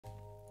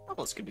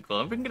Obelisk could be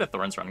cool. We can get a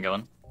Thorns run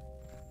going.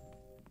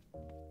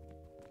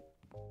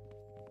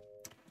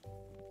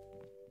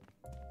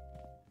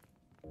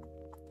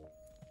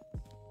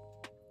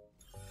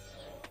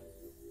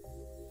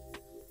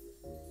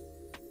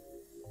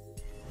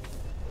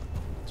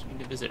 So we need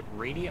to visit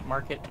Radiant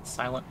Market and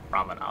Silent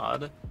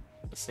Promenade.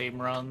 The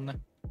same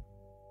run.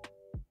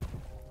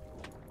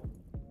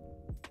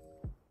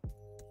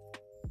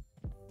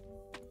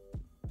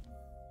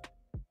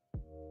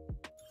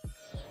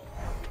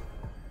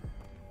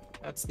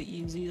 That's the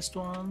easiest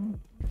one.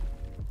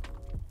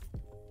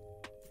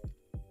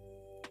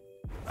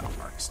 Battle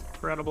Mark's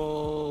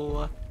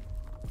incredible.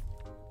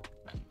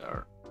 And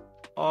our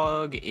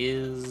Og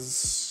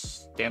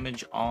is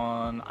damage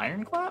on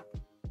Ironclap?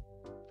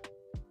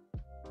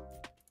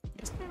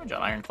 Yes, damage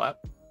on Ironclap.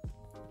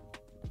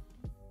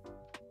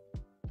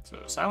 So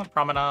Silent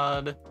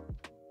Promenade.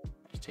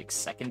 I take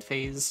second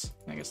phase.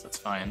 I guess that's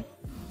fine.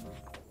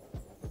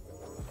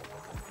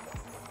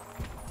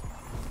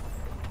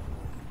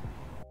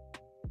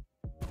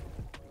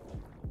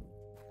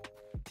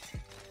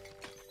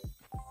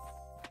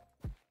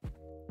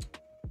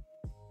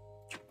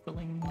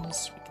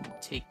 Quillings. We can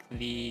take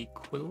the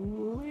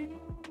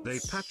Quillings. They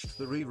patched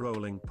the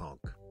re-rolling POG.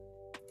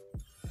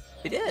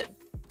 They did.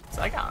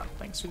 Zygon,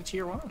 thanks for the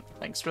tier 1.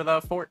 Thanks for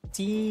the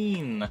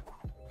 14.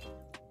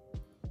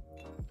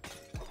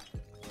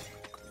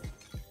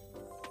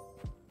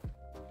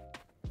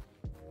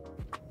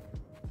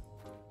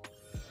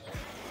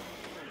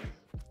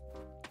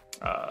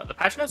 The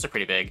patch notes are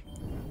pretty big.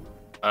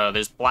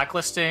 There's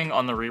blacklisting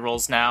on the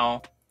rerolls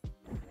now.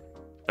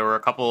 There were a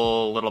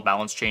couple little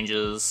balance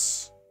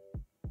changes.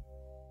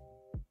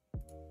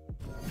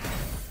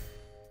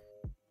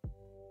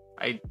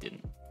 I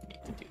didn't need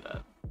to do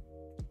that.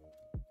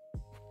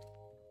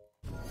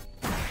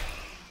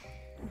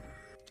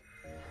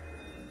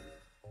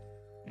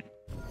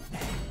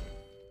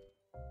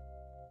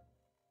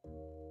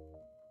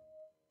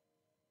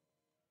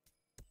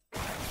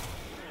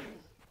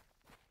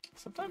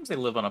 Sometimes they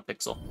live on a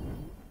pixel.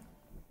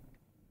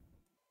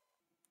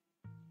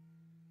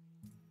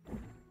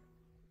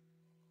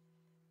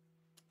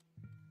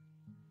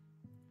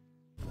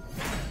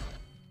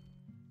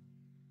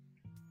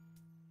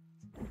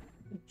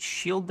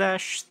 Shield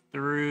dash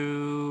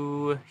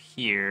through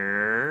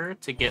here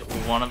to get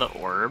one of the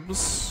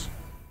orbs.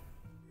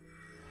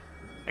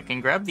 I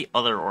can grab the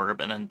other orb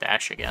and then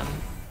dash again.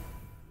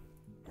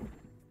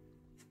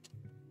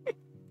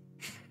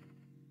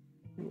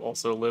 You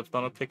also lived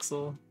on a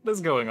pixel? What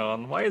is going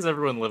on? Why is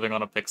everyone living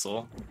on a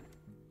pixel?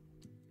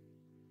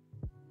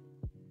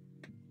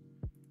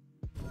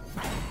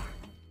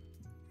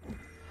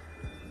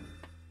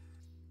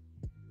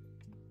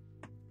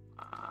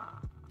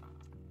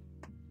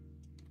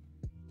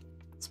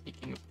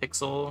 Speaking of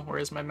pixel,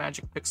 where's my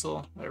magic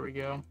pixel? There we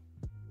go.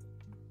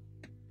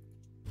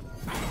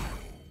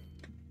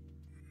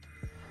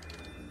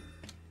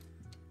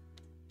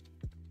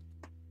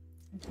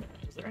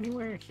 Is there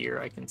anywhere here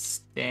I can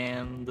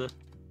stand?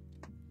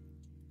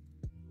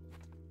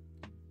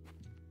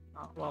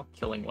 Not while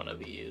killing one of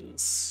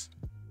these.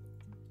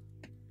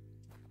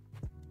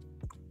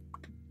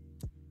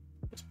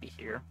 Just be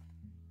here.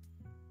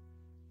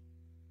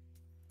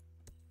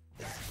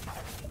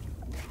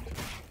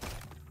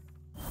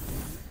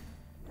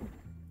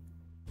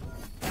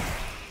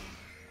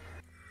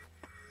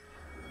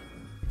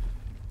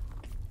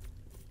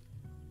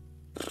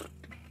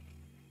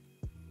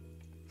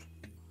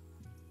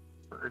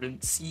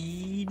 Verdant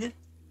Seed.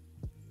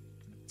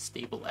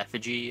 Stable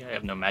Effigy. I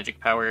have no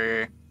magic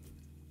power.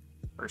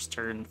 First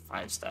turn,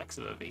 5 stacks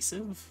of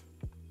Evasive.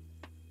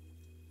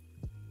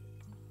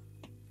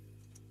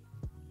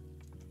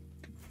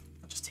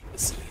 I'll just take the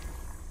seed.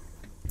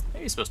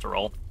 Maybe he's supposed to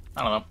roll.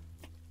 I don't know.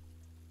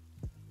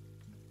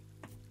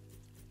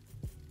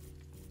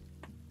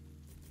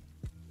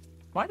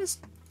 Why does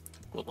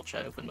Global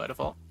Chat open by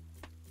default?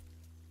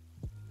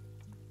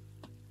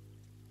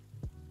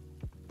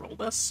 Roll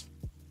this.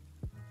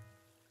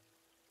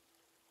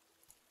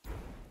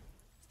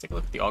 Take a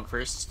look at the AUG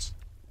first.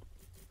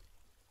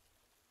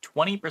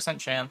 20%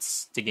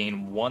 chance to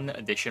gain 1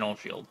 additional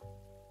shield.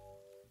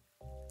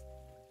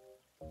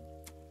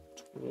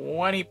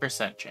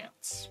 20%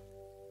 chance.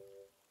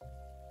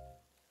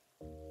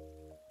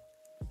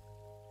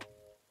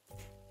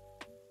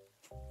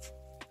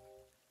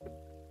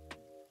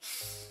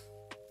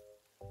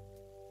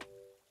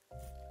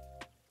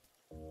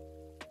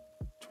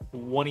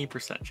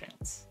 %20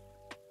 chance.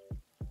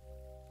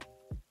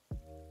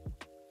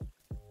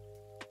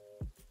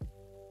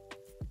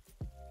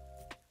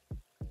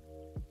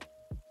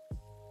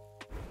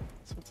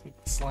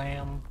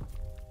 Slam.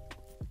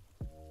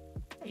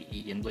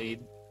 Ian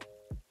Blade.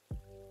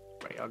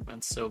 Ray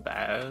Augment's so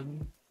bad.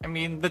 I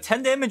mean, the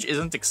 10 damage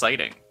isn't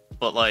exciting,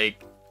 but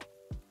like,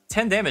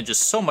 10 damage is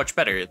so much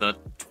better than a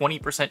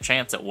 20%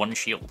 chance at 1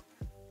 shield.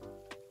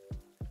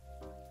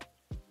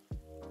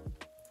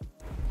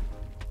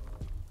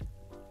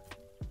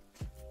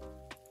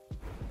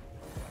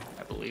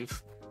 I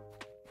believe.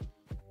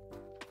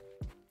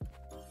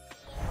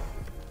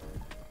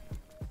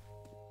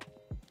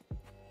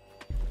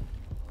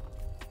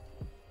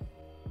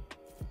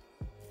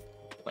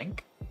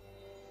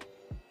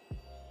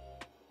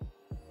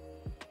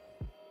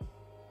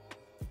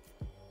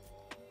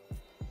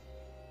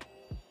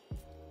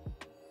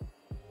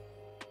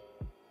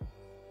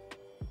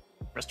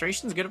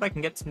 Restoration's good if I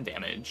can get some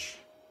damage.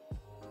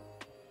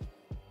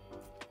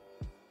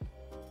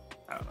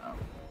 I don't know.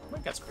 I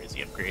think that's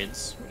crazy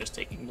upgrades. We're just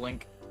taking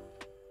Blink.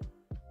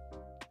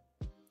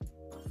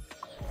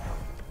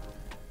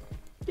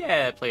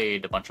 Yeah, I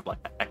played a bunch of Black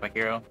Backpack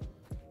Hero.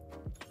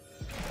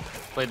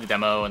 Played the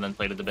demo and then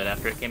played it a bit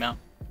after it came out.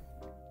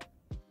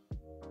 Is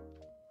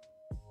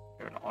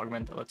there an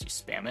augment that lets you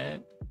spam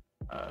it?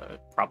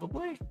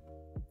 Probably?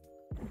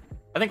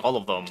 I think all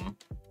of them.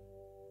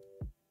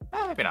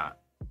 Maybe not.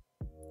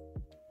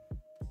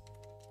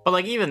 But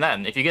like even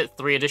then, if you get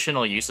 3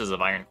 additional uses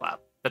of Ironclap,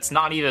 that's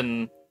not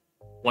even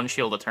 1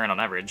 shield a turn on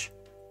average.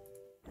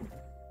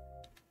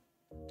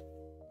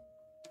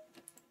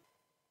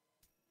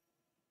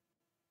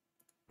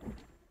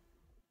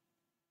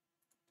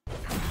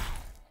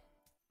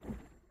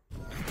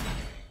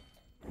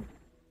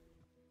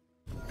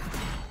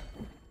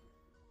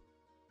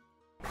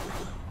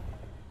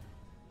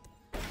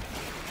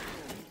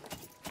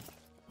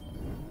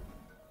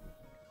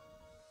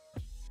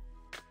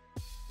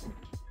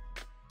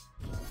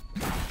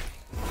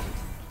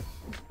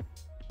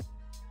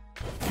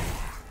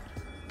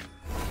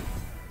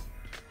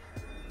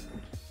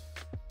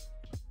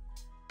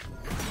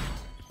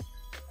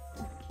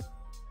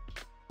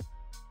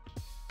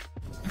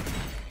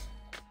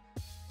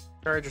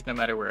 Charge no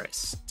matter where I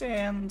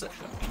stand. I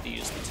don't need to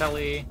use the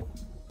telly.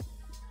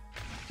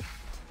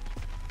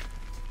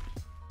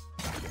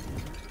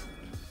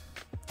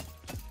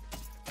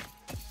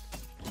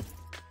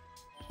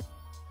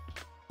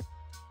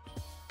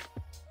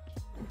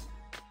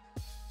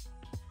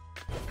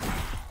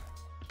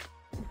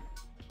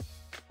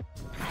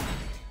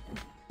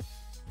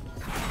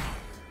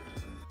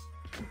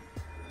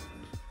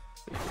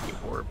 The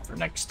orb for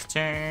next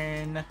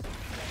turn.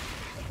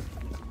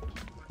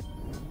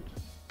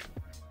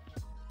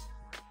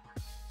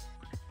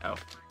 Oh.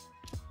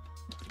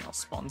 Nothing else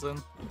spawns in.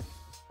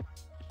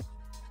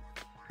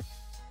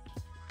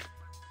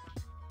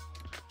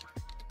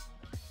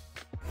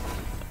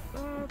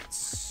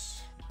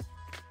 That's...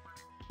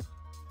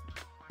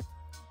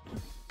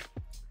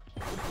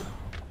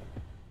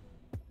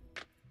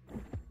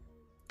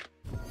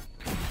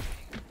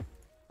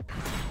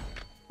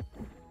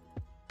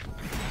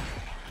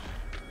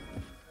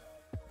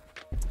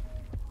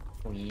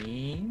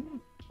 Queen?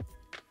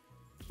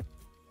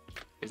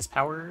 His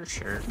power?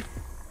 Sure.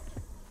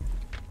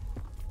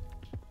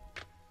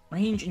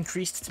 Range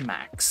increased to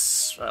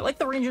max. I like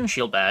the range in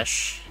Shield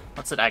Bash.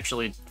 Lets it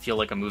actually feel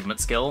like a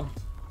movement skill.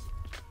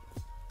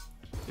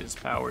 His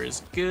power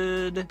is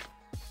good.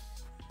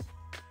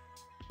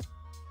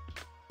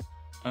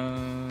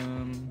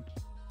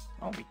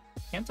 Well, we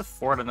can't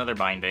afford another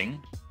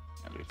binding.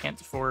 And we can't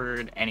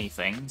afford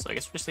anything, so I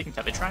guess we're just taking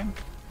Tevitrine.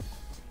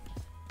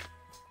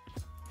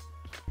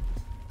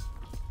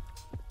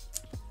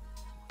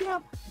 Yeah.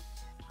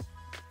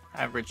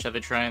 Average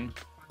Tevitrine.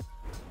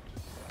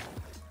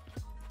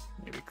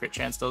 Maybe Crit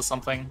Chance does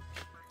something.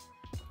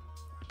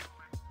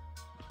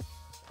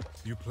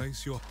 You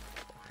place your...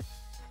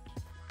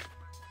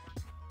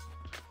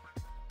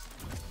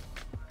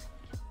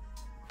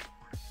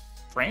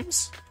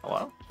 Frames?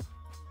 Hello?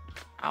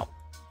 Ow.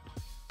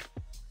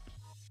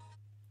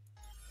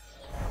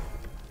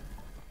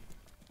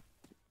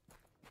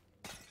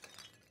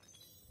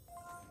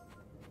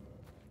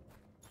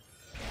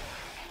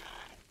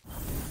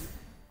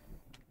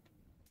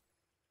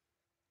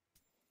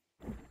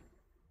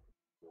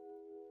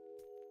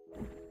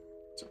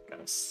 So I've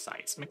got a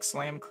Seismic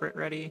Slam crit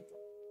ready.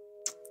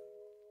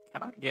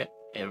 Cannot get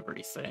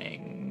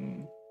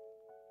everything.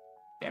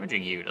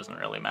 Damaging you doesn't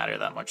really matter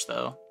that much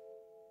though.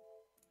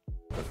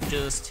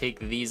 Just take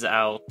these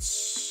out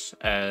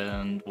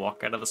and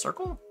walk out of the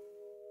circle?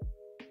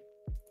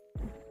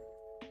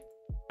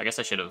 I guess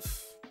I should have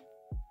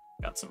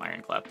got some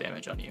Ironclap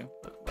damage on you,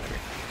 but whatever.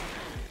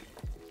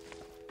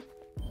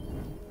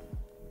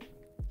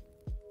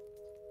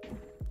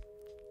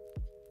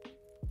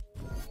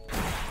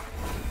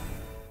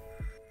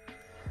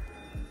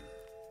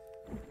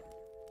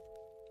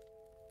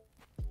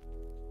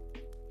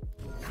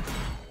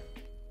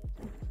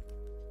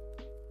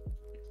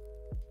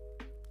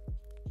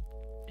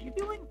 Are you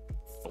doing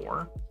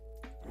 4?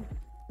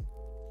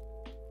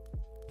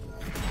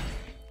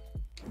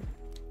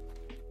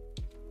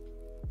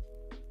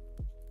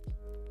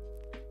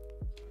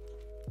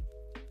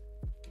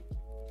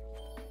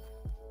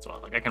 So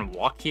like I can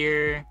walk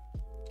here.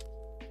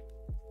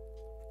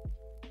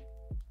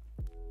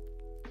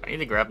 I need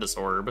to grab this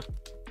orb.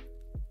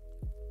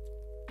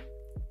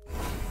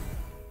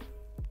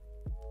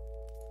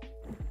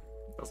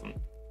 Doesn't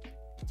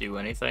do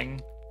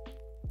anything.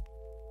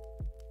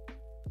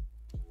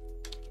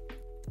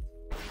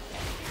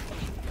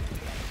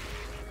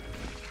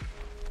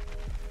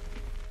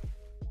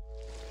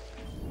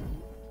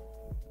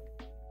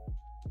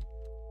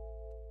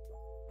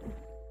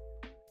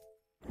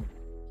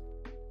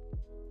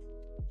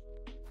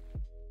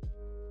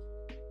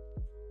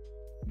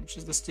 How much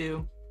does this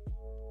do?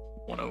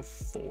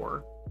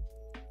 104.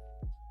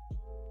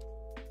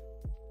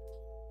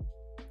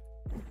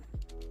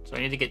 So I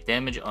need to get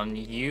damage on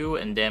you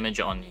and damage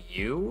on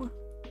you.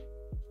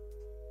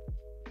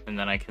 And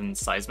then I can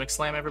seismic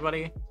slam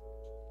everybody.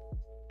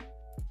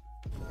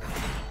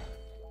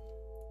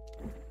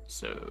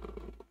 So,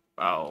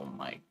 oh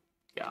my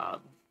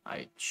god.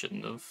 I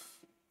shouldn't have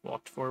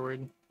walked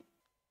forward.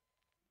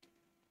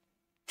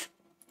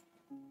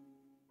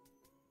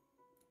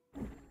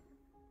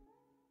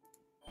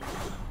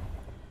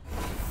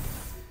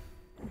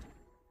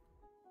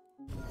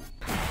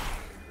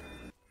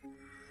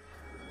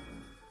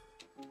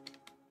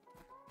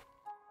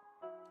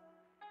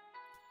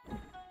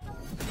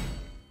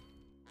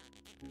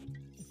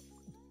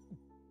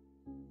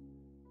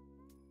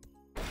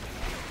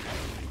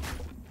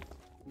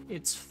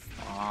 It's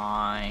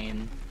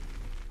fine.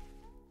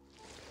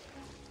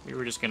 We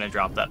were just gonna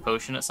drop that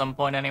potion at some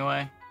point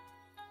anyway.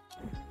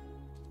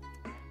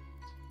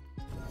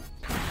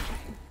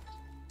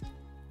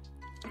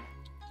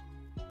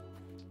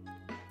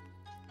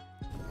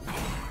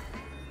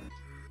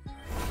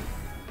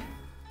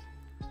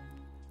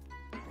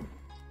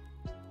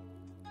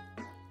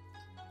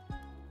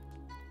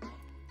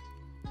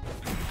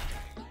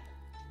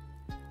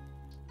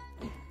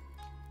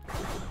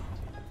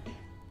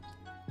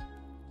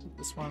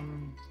 This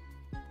one...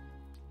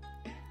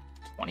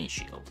 20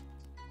 shield.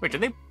 Wait,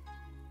 did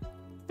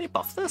they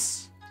buff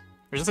this?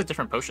 Or is this a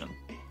different potion?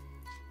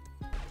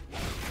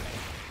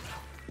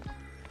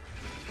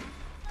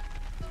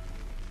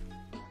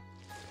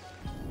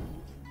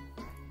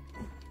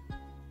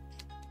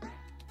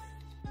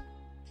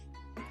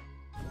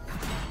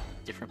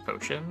 Different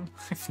potion?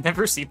 I've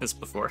never seen this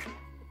before.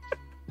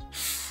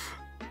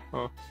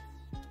 Oh.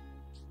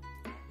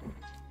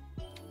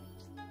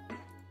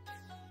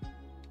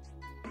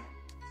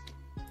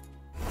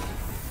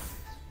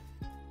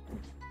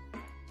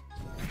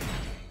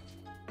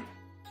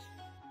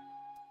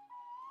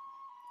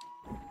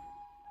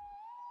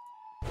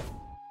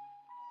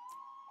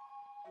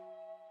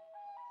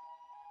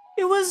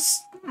 It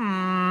was...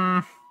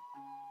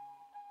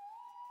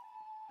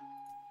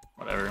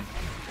 Whatever.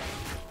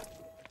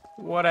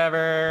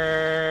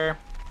 Whatever.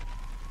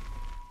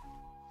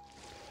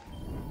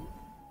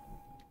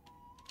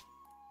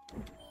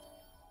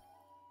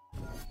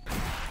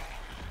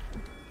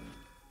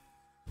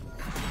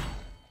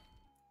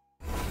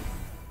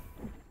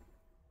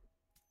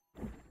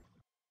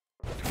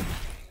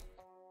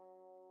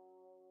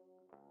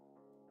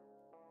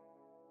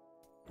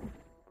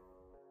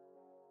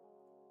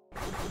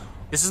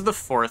 This is the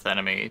 4th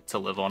enemy to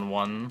live on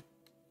 1.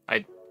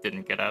 I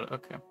didn't get out.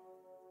 Okay.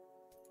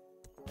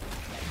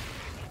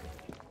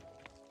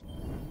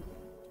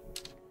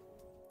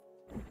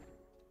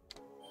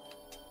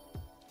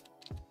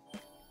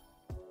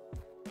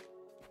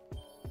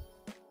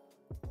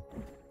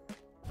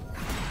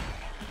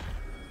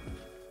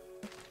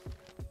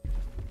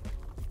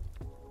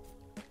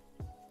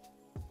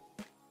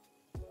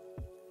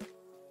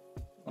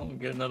 I'll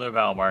get another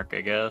Valmark, I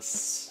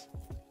guess.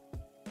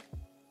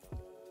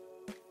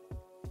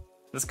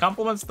 This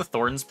complements the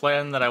Thorns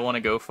plan that I want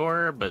to go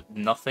for, but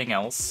nothing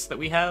else that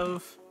we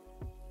have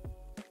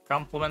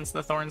complements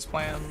the Thorns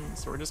plan,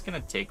 so we're just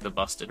gonna take the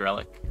Busted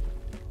Relic.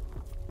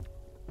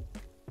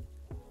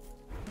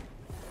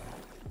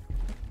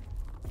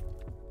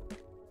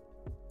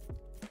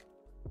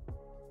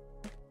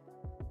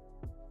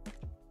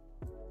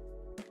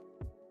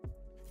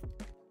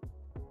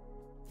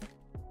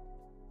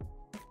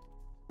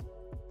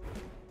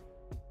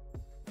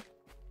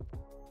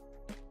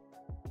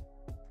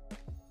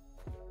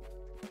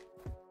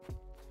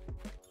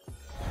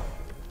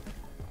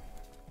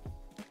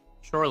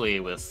 Surely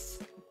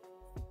with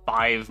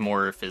 5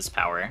 more Fizz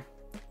power,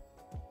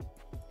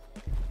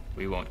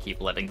 we won't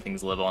keep letting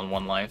things live on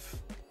 1 life.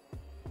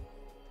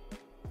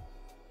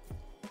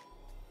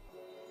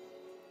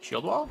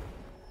 Shield Wall?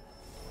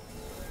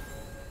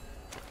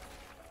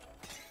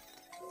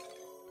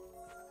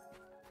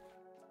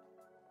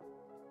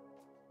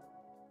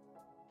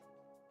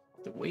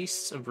 The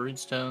Wastes of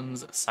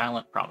Runestone's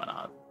Silent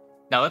Promenade.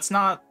 Now that's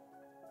not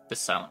the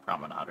Silent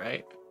Promenade,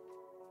 right?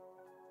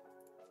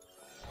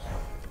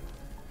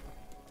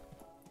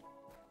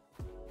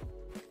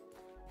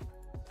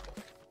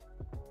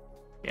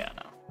 Yeah,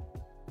 no.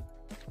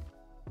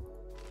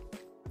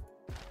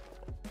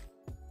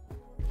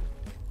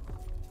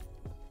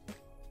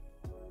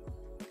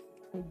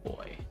 Oh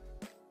boy.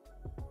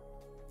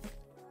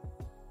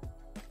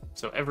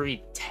 So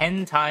every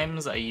 10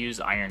 times I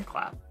use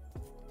Ironclap,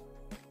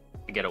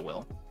 I get a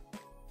will.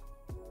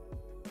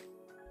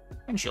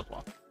 And Shield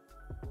Wall.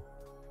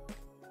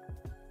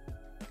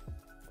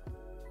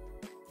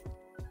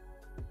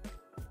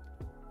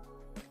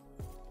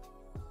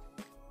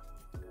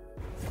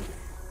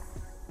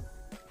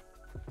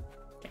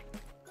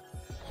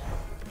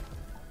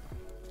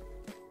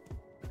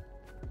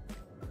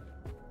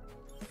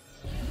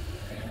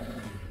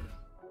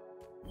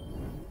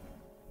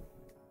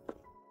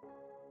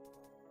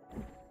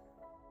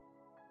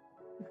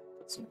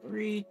 Some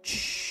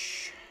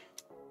reach.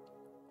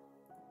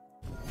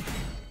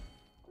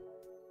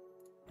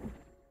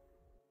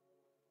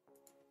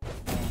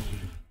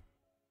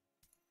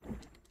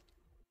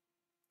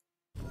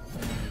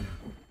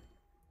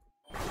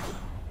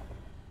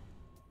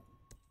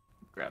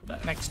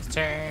 that next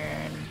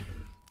turn.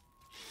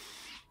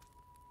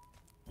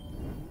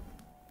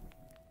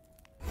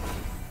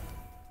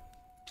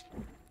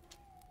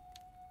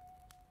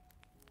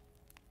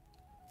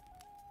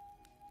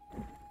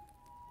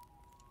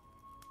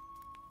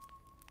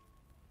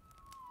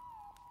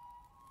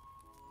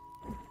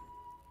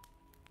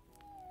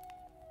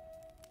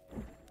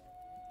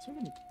 So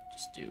we can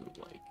just do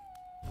like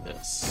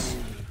this.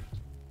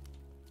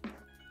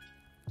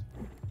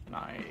 And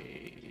I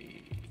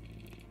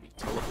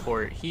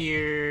teleport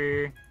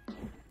here.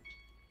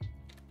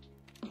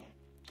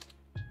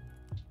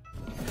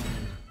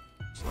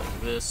 Just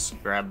like this,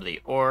 grab the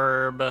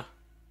orb.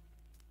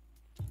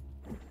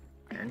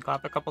 Iron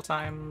clap a couple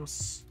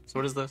times. So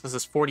what is this? This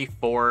is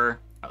 44.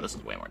 Oh, this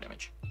is way more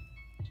damage.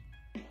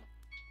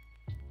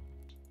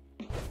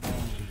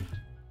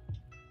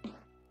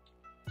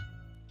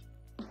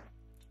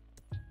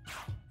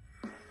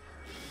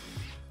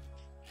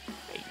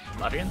 Hey,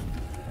 Ladrian.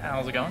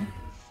 How's it going?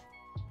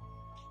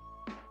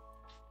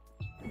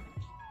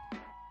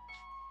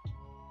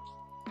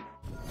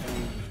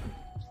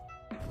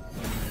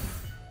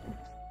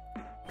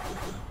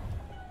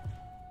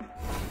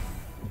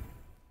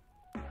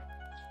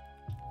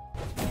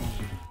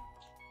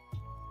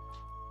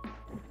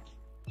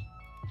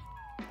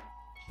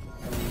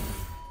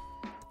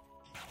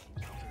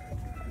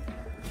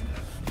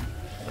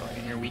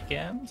 Enjoying your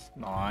weekend?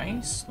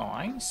 Nice,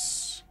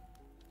 nice.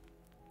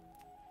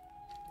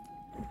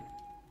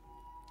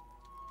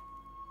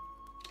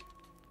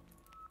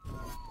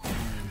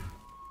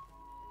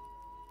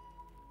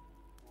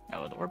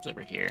 Oh, the orb's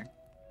over here.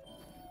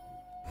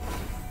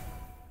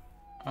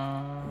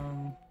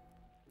 I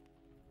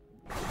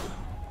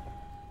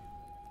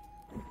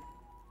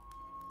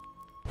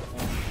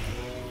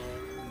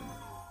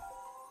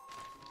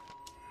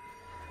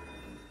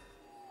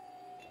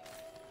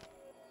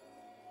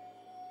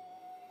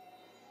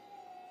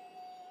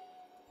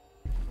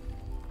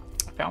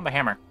found the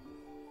hammer.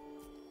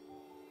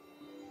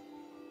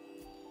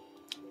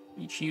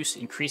 Each use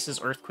increases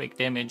earthquake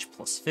damage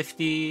plus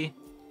 50.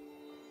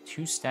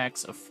 2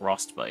 stacks of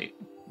frostbite.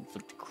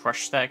 Inflict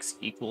crush stacks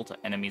equal to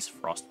enemies'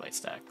 frostbite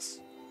stacks.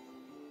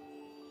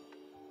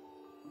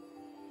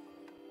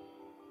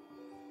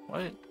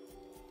 What?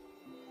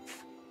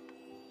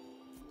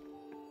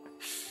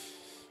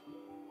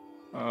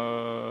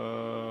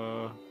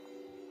 I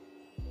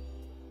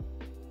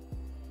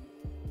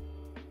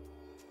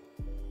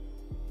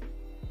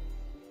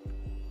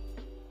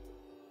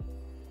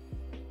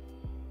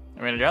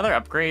mean, are there other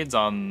upgrades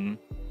on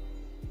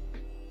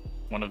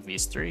one of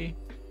these three? I'm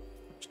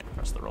just gonna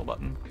press the roll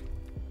button.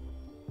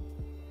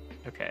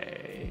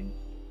 Okay.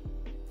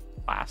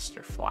 Blast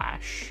or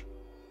flash?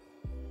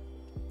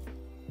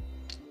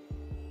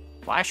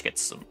 Flash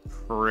gets some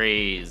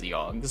crazy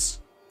ogs.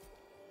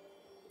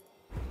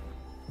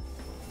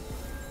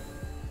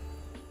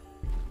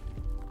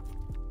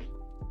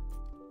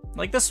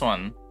 Like this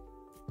one.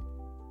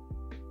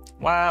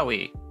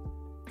 Wowie.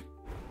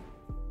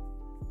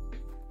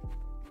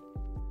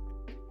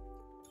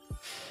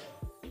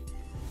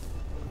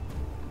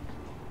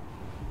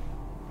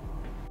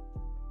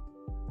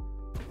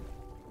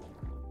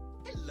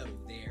 Hello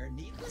there,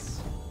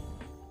 Needless.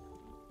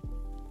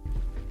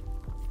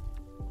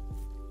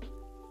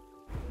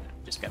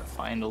 Just gotta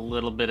find a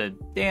little bit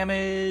of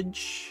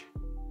damage.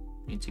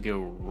 Need to go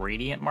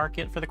Radiant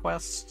Market for the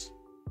quest.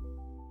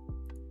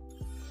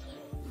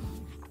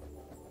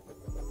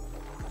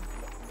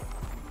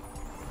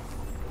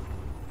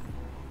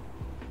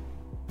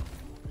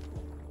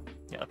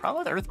 Yeah, the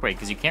problem with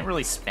Earthquake is you can't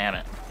really spam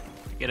it.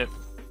 You get it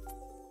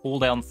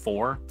cooldown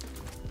 4.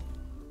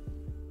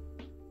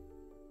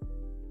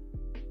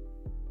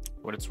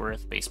 For what it's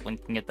worth, base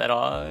blinking at that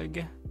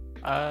AUG.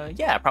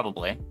 Yeah,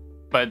 probably.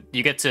 But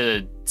you get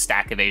to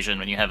stack evasion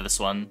when you have this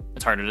one.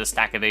 It's harder to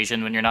stack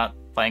evasion when you're not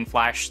playing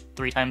Flash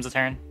 3 times a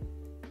turn.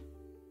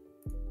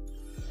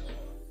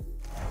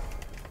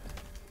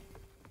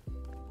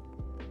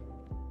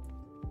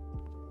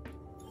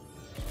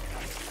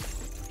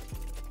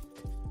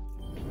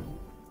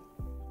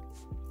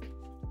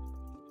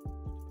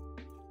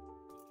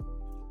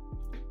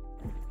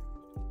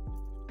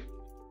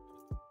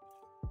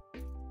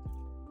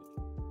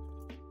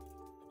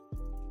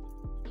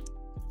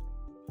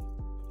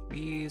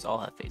 These all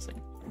have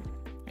phasing.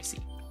 I see.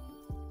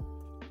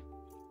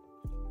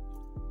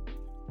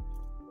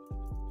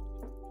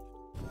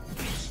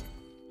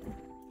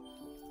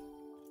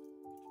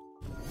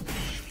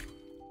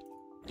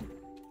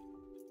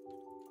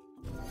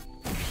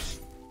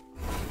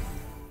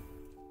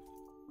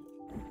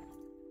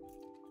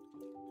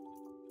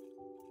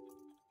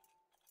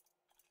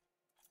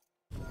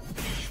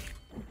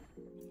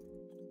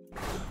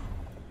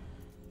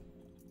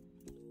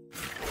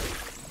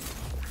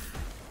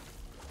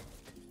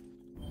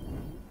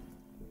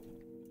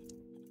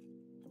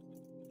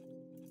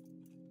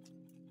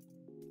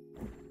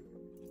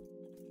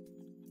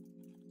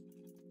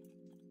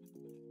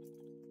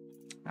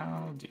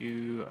 How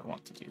do I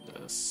want to do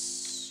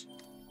this?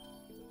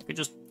 I could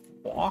just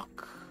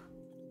walk.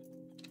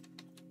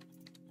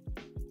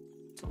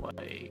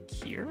 like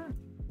here?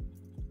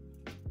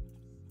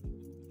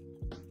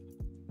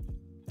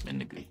 I'm in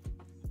the goop.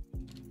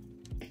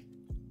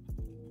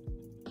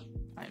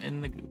 I'm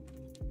in the goop.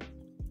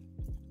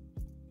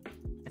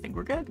 I think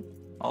we're good.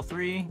 All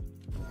three.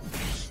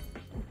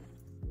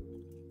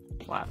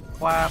 Clap,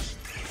 clap.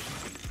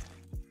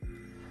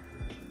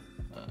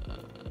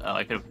 Oh,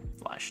 I could have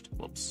flashed.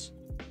 Whoops.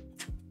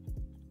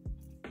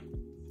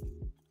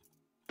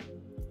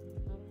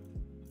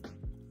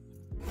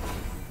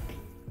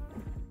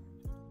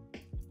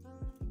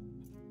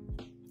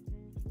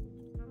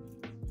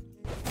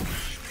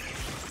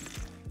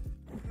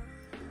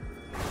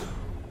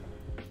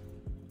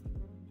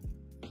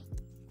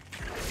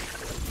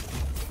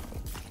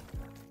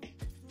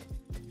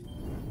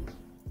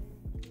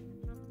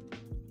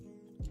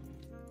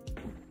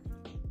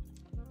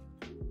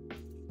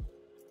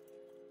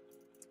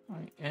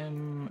 I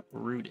am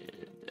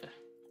rooted.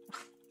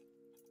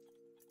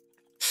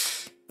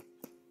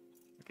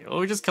 Okay, well,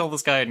 we just kill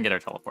this guy and get our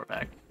teleport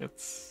back.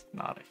 It's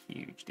not a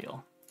huge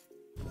deal.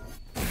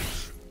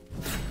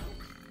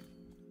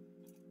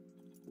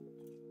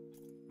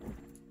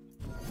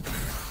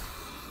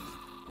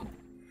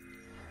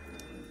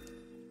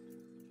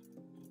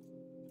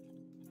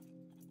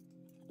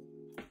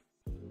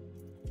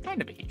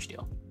 Kind of a huge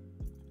deal.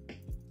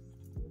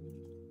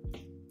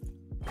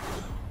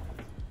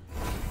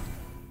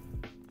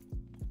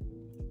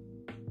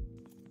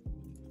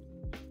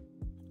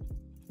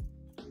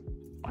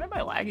 Why am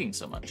I lagging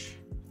so much?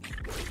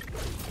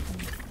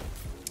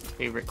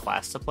 Favorite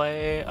class to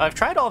play? I've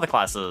tried all the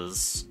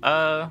classes.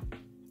 I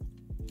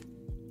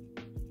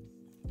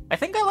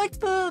think I liked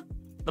the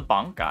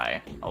bonk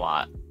guy a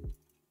lot.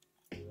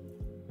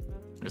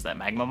 What is that,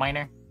 magma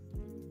miner?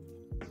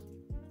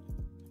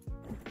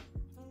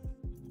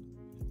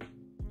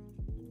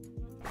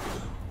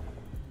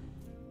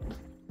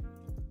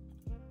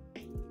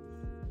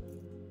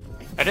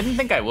 I didn't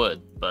think I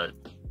would, but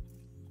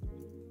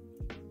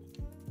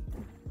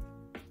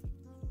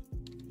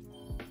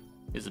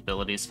his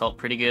abilities felt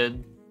pretty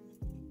good,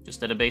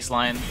 just at a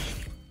baseline.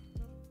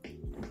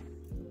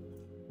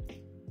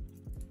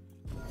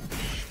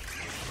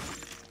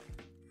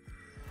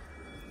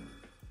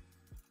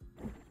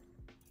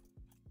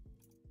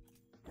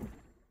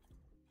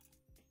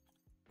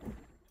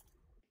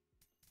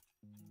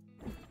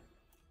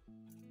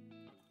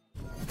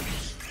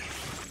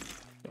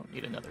 Don't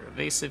need another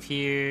evasive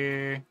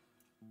here.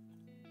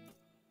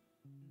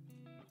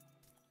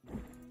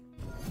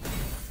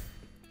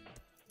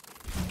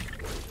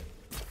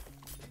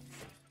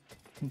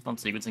 Fun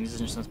sequencing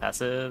decisions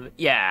passive.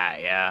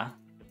 Yeah.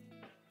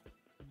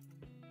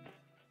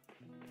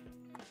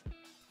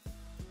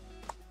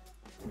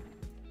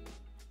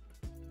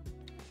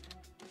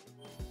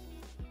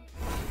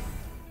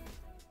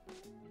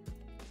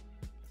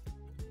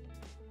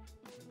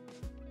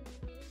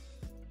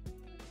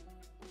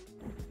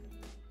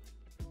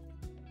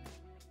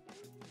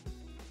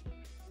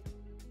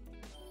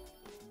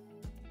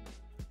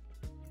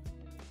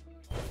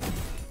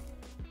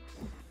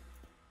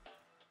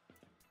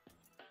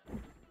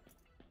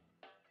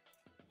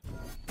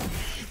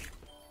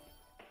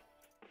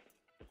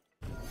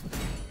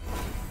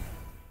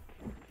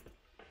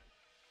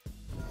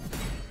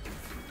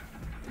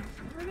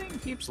 Everything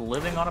keeps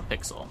living on a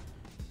pixel.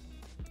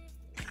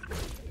 I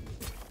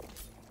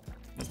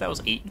guess that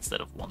was 8 instead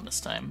of 1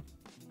 this time.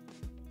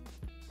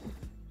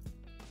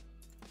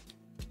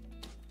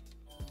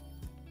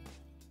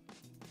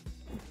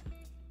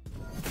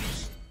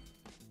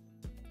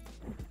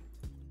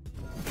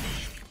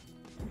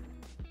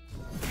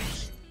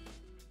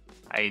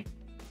 I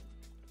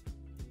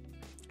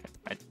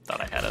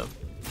thought I had a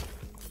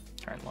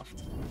turn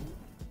left.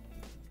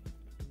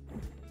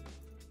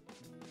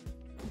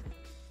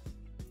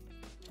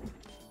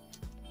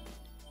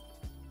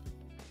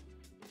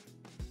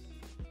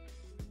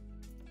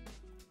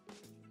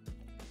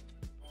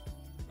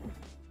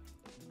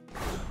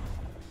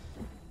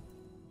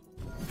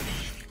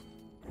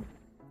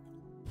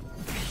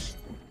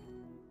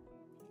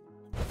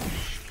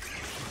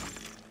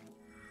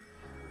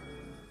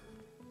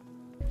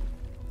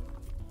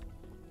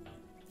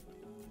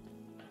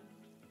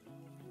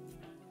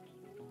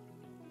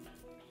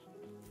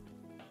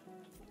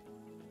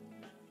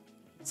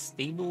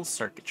 Stable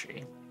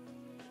circuitry.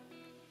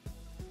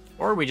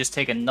 Or we just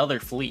take another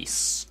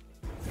fleece.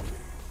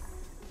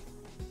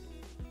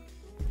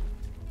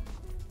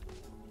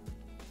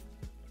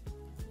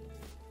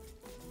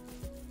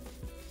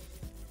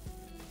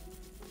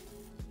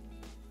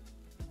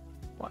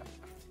 What?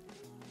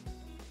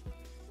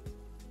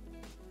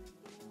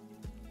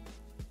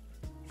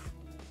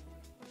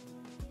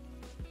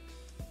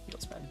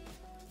 Feels bad.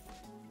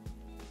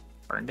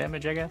 Burn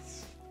damage, I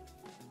guess.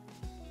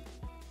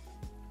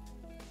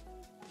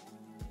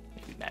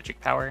 Magic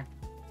power.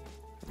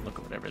 Look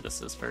at whatever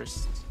this is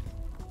first.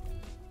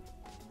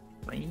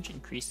 Range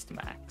increased to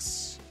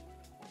max.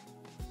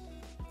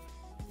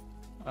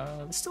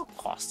 This still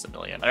costs 1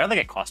 million. I'd rather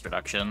get cost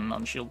reduction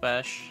on Shield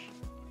Bash.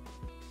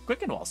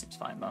 Quicken Wall seems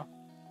fine though.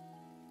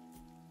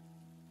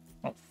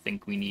 Oh,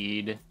 think we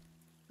need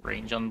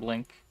range on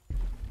Blink.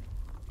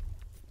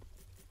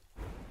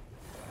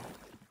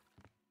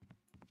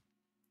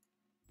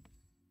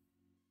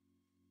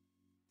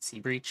 Sea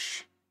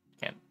Breach.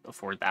 Can't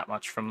afford that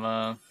much from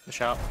the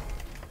shop.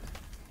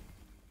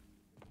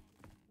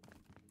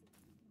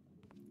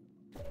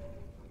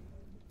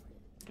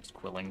 Just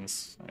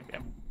Quillings. Okay.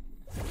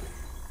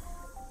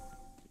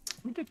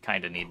 We did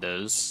kind of need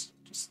those.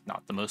 Just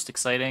not the most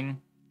exciting.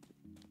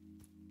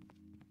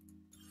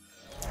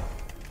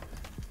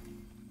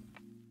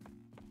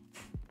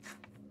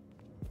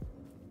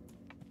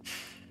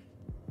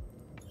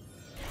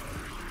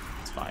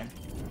 It's fine.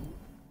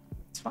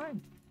 It's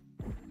fine.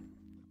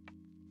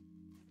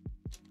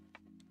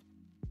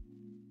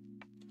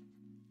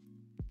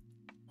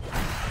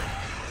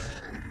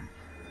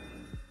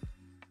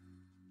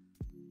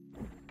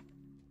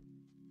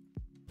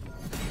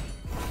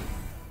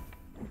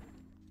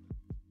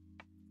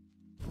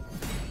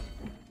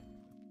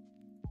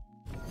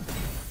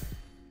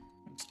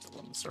 Still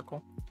in the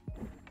circle.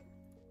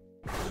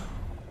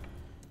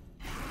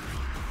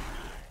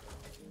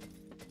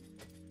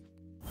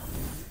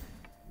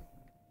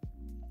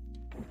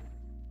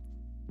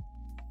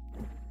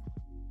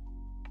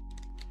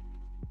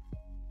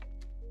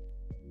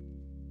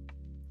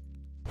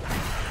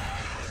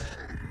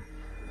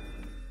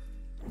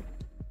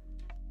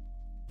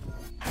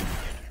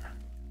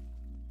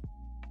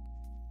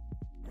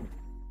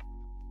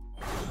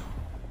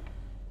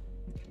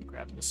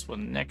 Grab this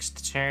one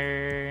next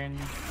turn.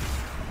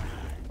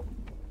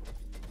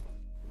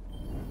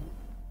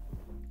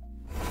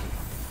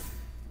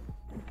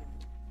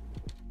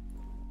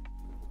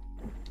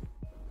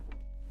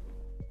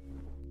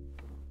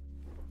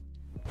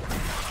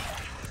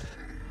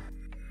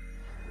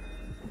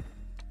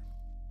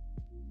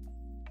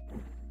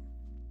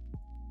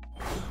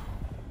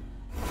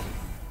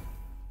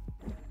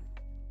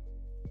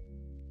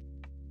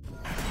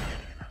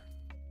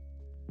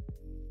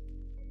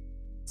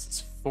 This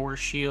is 4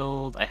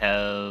 shield. I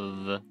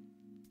have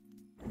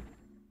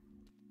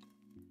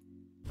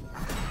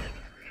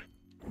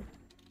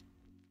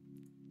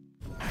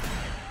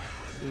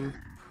Oop.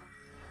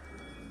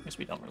 Guess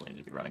we don't really need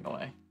to be running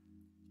away.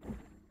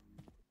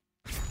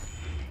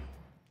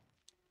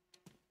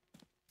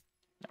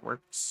 That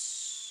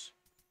works.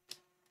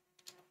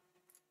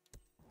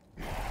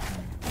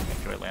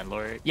 Enjoy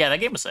Landlord. Yeah, that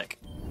game was sick.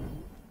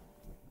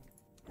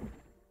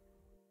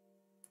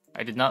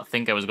 I did not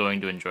think I was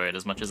going to enjoy it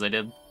as much as I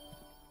did.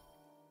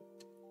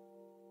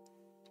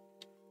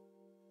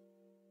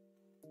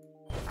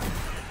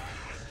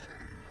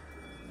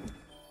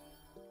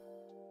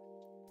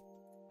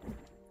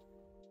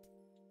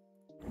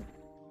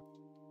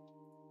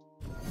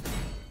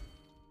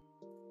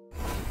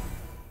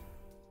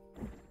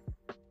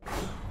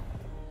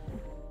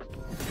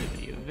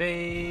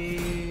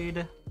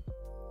 Evade.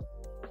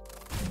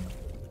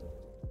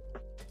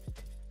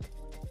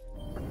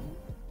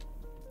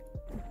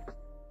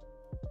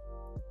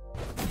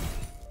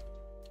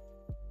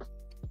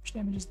 How much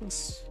damage is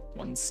this?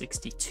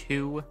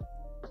 162.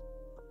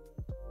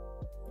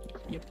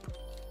 Yep.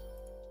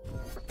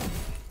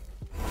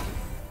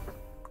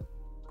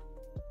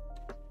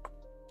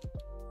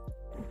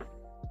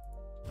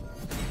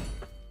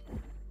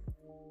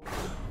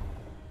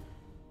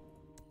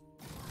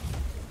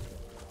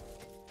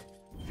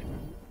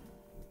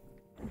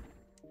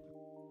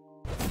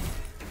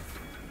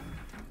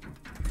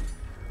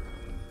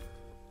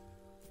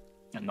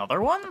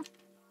 Another one?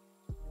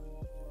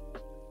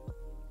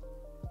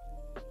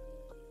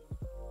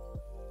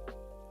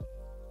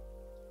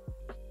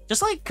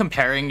 Just like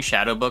comparing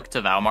Shadowbook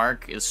to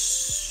Valmark is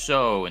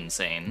so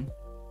insane.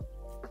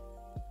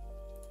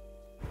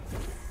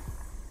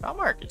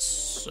 Valmark is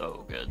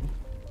so good.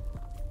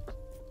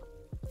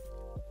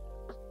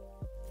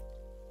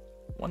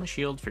 1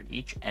 shield for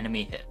each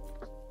enemy hit.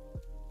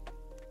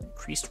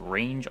 Increased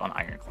range on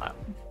Ironclad.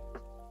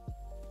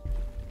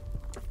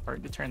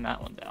 Hard to turn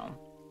that one down.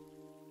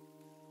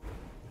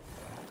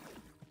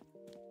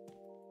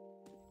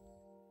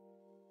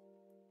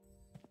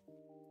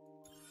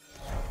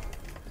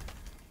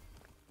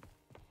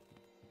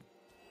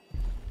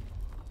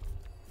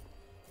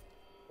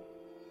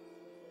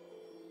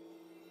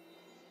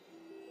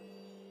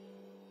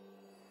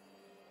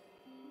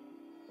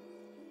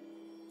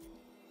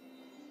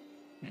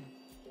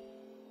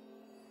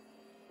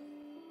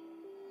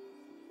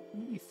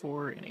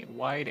 For in a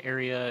wide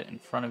area in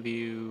front of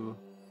you.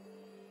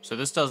 So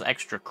this does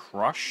extra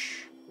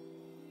crush.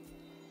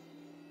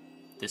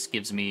 This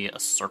gives me a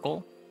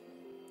circle.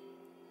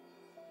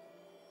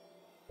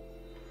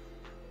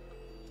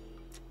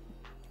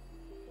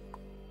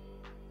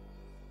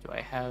 Do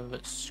I have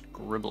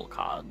scribble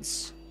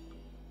cods?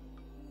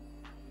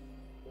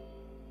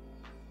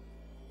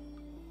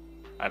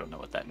 I don't know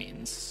what that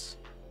means.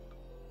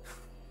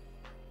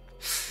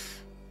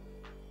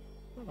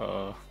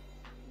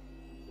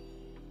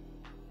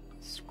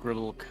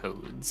 Scribble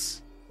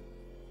codes.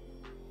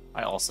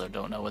 I also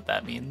don't know what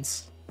that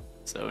means.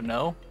 So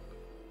no.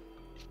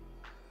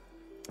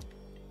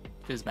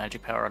 His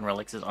magic power on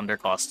relics is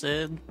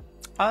undercosted.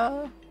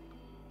 For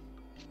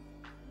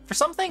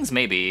some things,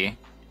 maybe.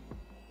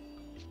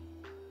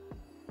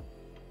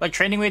 Like,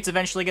 training weights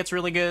eventually gets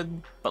really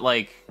good, but,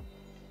 like,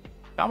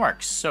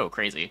 Valmark's so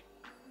crazy.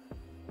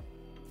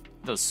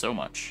 It does so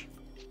much.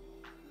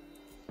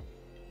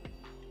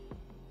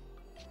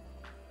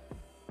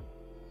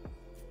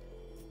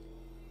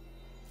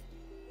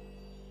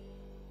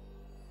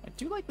 I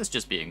do like this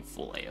just being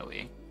full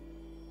AoE.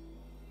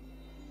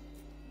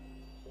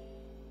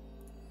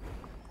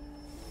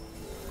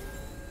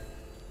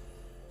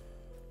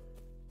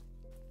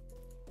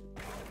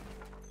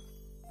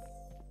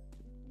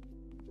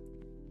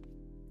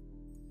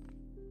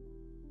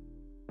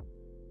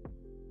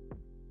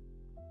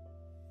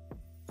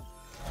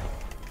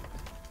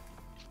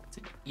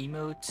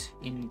 Emote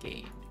in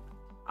game.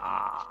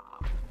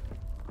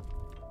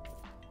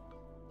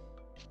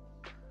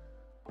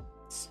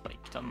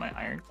 Spiked on my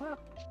ironclad.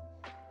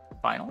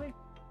 Finally.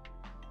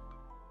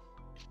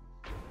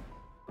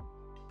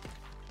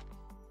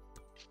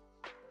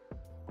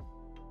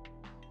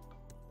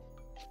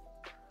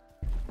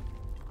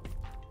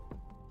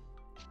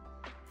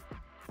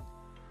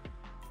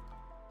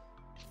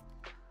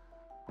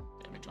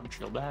 Damage on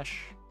shield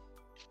bash.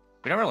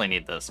 We don't really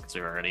need this because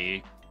we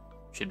already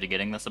should be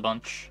getting this a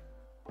bunch.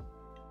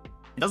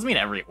 It doesn't mean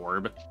every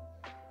orb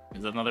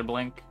is another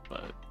blink,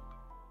 but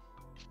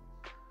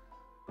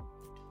I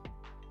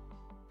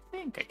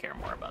think I care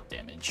more about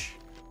damage.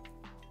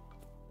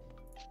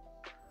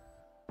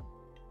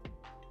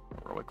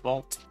 Heroic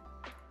Vault.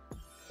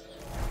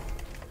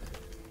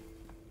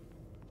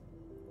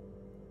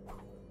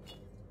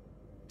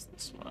 What's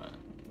this one?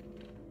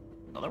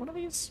 Another one of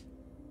these?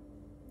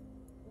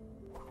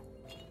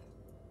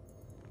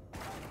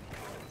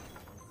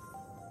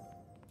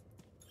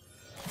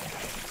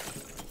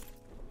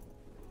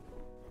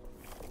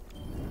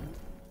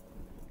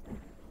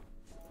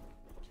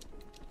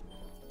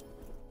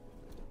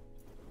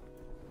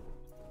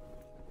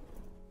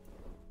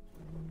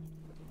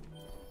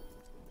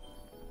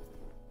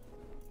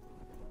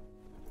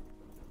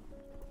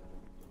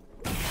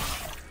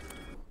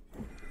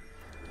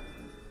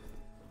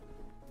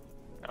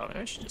 Oh,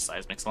 maybe I should just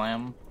Seismic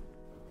Slam.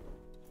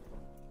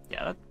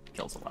 Yeah, that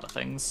kills a lot of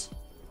things.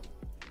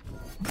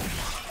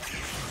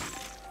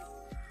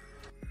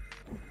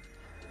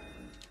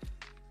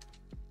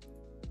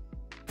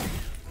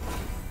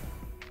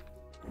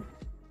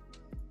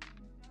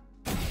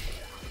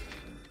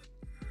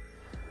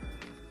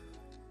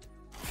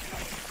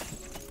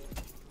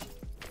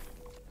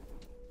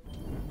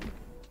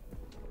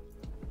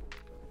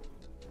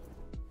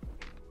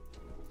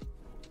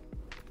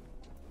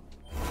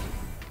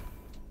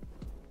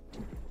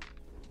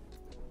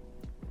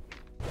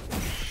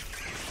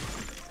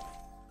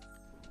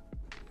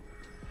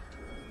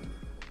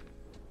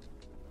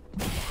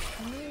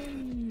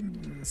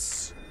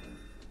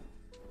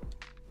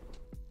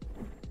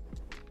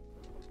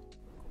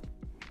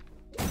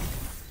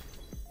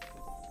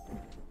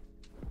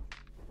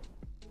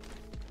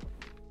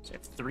 So I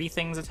have 3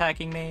 things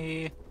attacking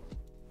me.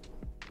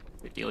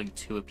 They're dealing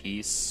 2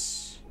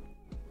 apiece.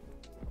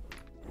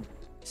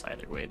 So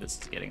either way, this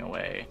is getting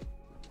away.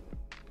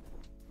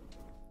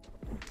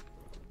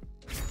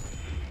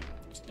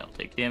 Just don't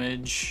take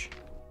damage.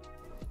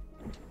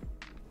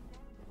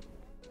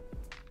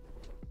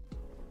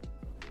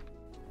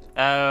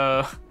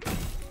 Oh.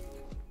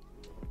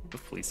 The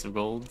Fleece of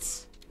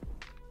Golds.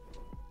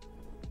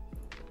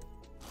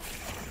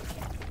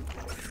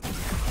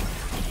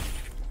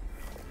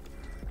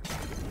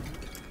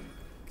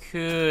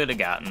 Could have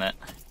gotten it.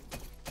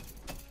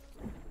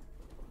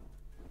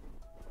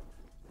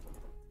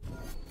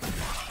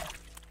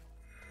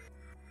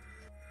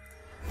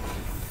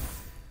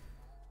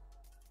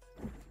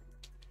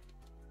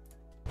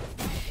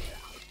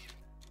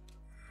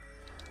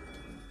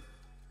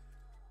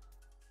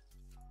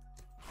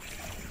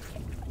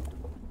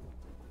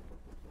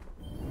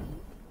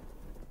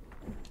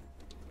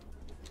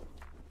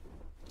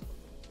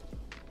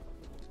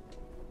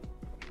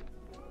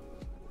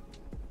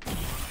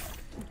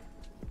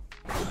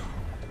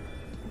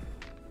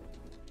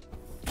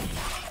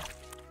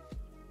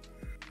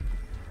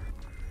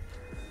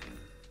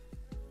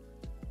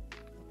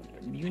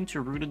 Immune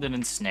to Rooted and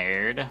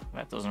Ensnared.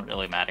 That doesn't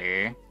really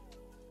matter.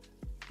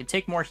 Could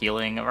take more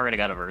healing. I've already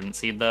got a Verdant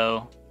Seed,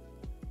 though.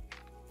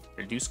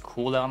 Reduce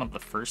cooldown of the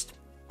first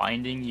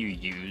binding you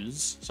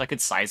use. So I could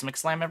Seismic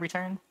Slam every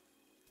turn.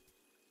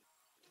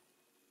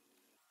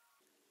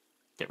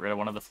 Get rid of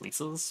one of the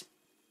fleeces.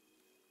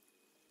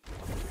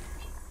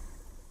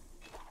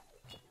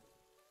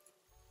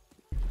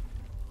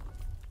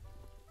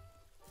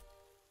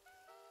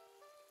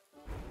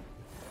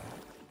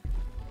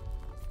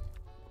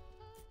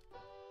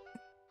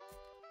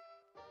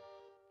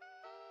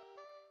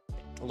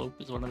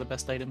 Antelope is one of the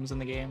best items in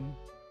the game.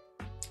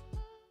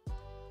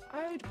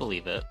 I'd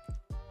believe it.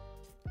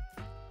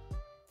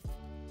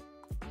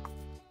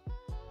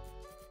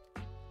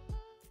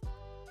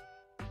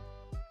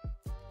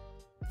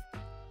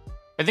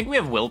 I think we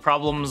have will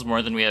problems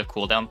more than we have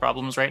cooldown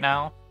problems right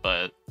now.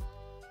 but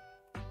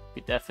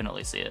we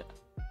definitely see it.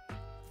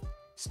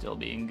 Still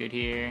being good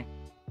here.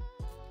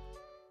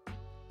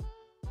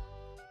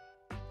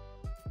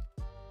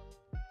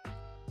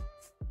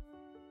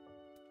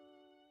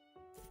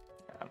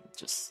 I'm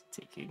just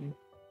taking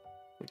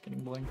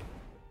Quickening Blink.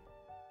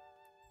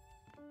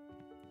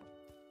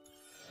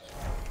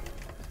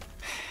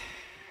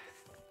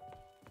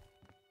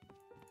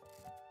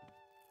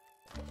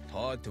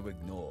 Hard to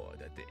ignore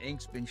that the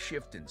ink's been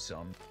shifting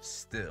some.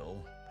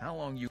 Still, how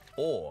long you...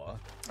 Or...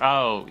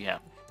 Oh, yeah.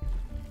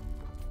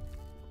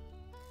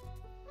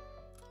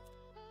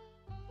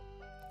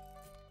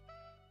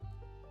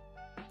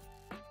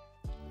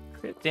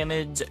 Crit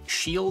damage,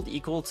 shield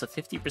equal to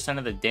 50%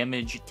 of the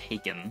damage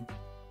taken.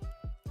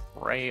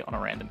 Right on a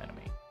random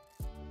enemy.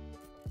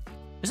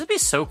 This would be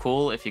so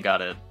cool if you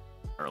got it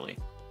early.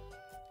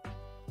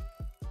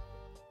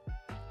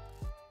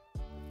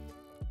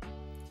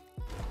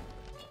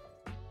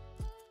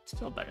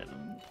 Still better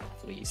than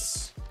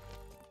Fleece.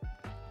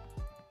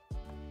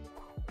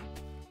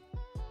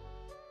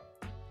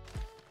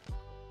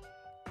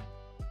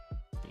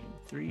 Gain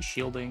 3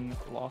 shielding,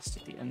 lost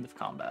at the end of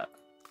combat.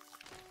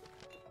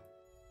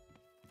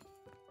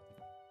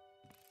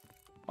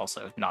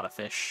 Also, not a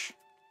fish.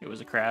 It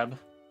was a crab.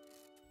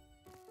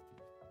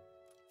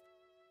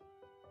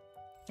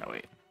 Oh,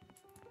 wait.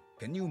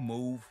 Can you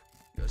move?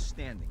 You're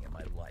standing in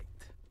my light.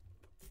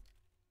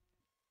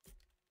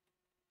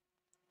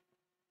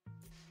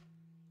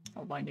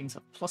 All bindings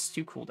have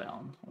 +2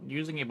 cooldown. When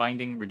using a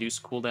binding, reduce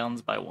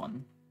cooldowns by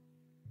 1.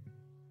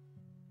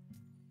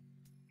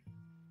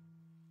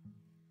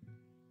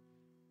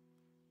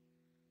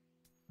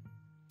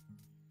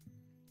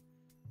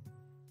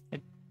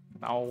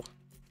 No.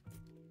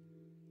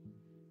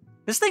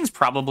 This thing's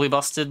probably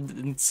busted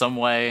in some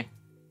way.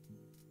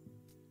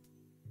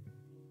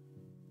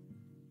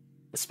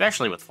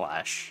 Especially with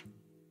Flash.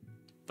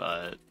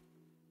 But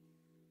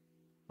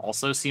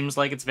also seems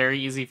like it's very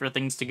easy for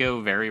things to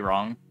go very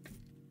wrong.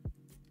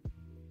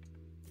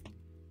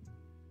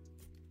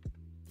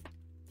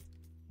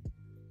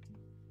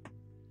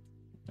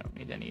 Don't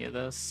need any of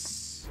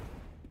this.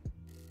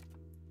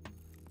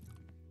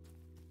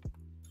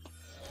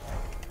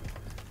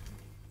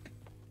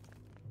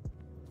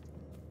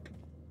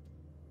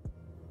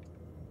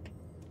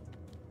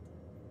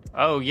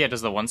 Oh yeah,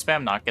 does the 1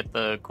 spam not get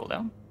the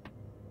cooldown?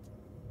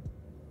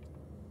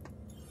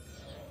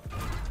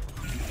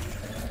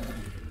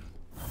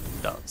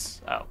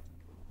 Does. Oh.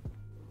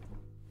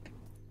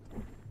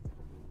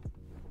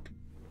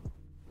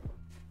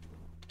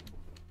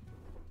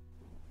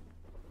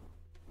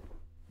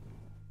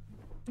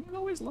 You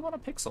always live on a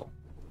pixel.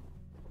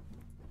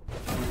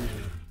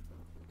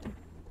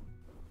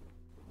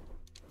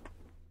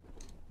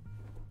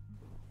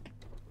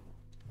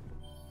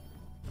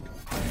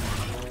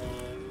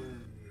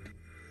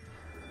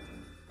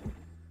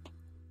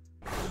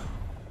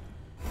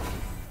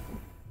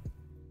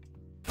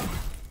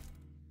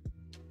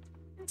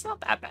 It's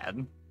not that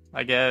bad.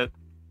 I get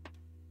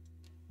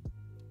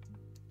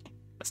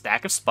a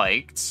stack of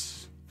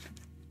spiked.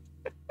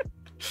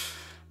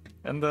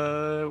 And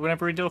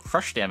whenever we deal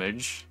crush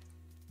damage,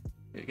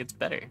 it gets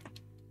better.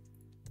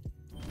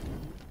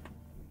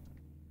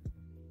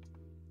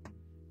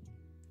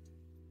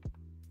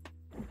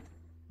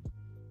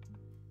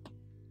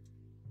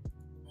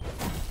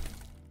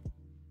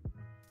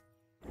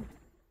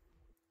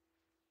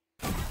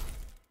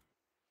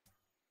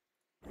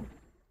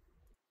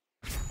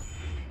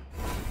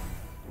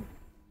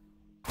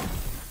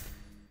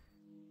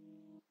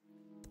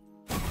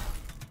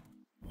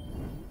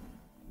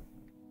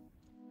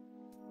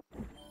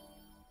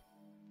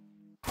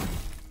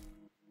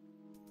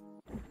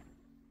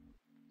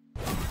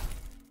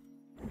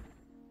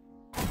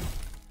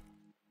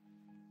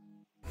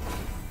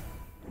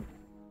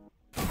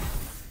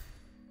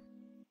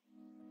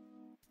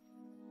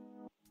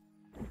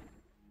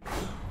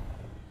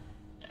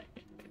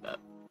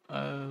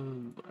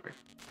 Whatever.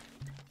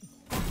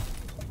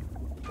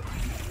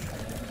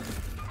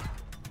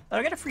 Oh,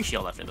 I got a free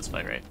shield after this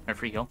fight, right? Or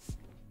free heal.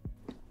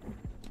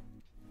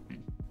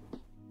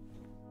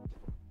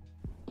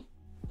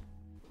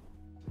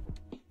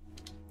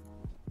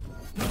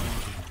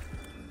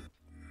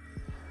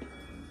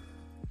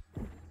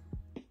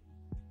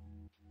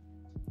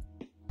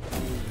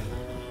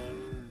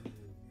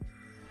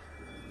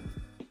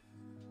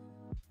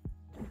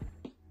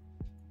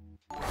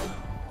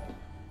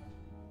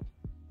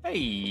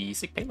 Hey,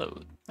 sick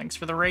payload. Thanks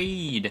for the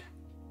raid.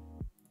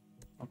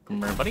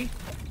 Welcome, everybody.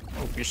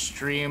 Hope your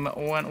stream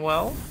went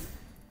well.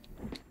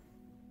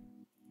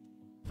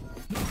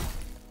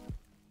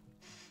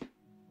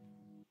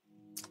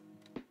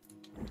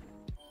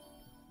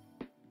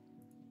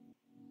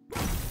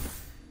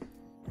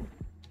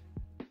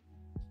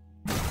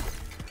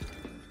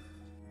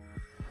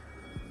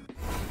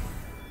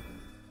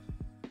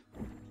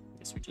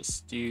 Guess we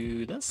just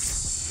do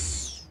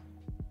this.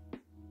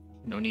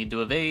 No need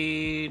to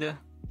evade.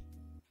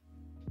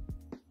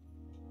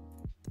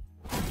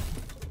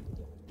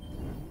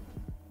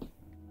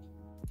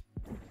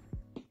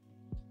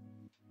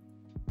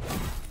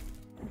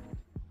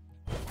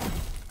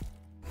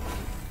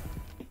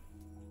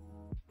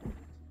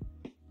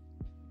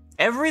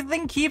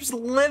 Everything keeps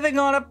living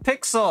on a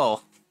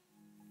pixel.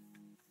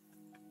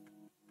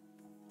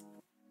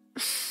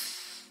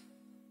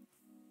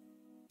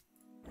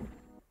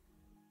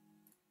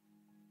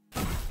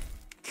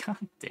 God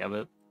damn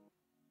it.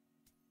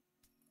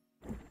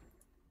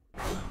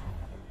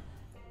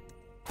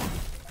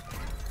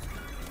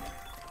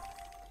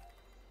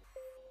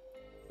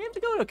 Game's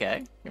going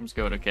okay. Game's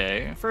going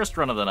okay. First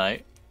run of the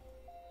night.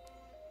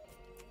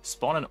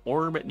 Spawn an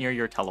orb near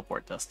your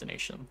teleport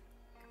destination.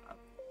 God.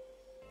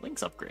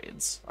 Link's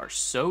upgrades are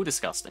so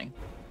disgusting.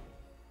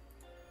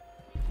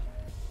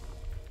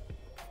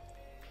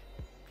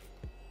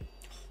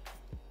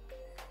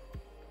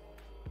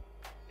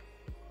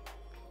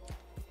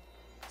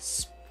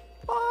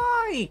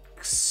 Spikes!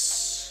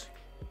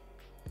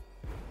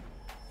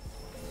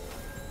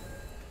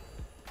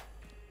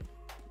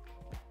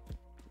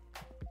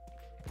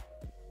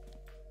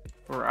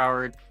 For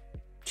our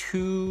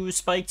 2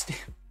 spikes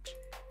damage.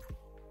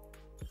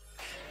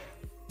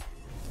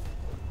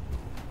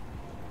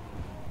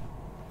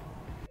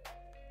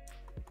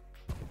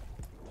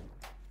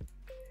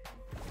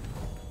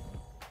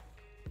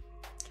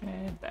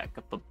 Okay, back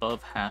up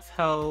above half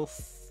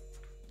health.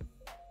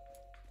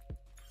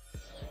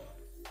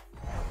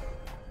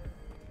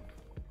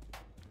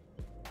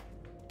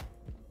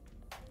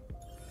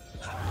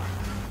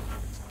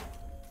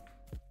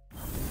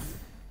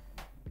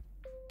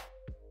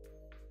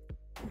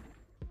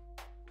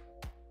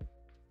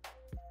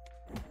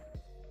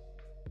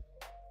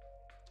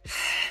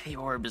 The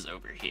orb is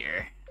over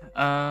here.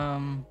 I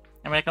mean,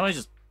 I can always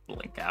just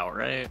blink out,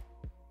 right?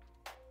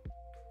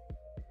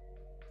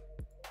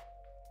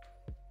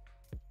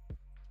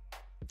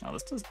 Oh,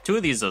 this does 2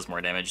 of these does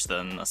more damage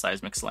than a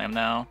seismic slam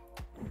now.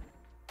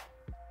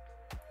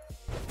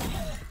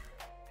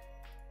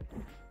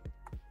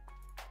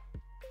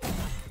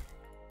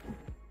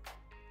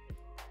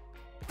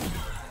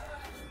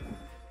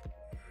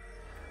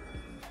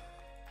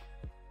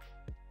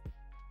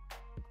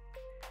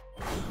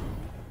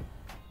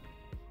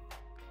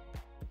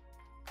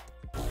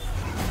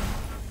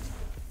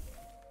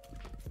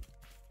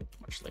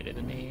 Much later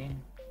than me.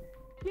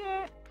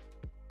 Yeah.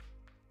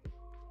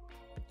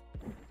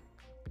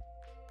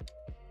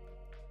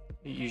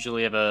 We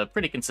usually have a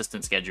pretty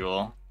consistent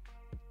schedule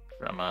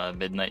from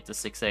midnight to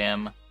 6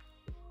 a.m.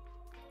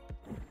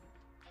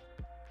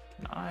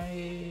 Can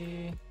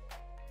I...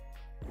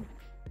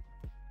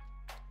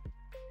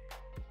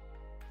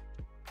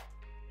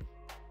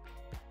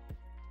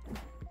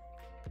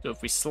 So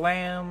if we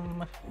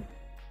slam...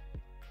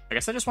 I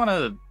guess I just want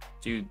to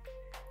do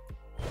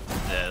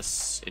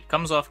this. It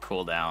comes off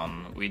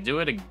cooldown. We do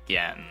it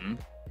again.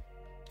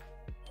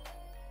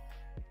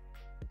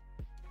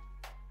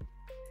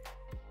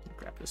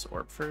 Grab this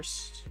orb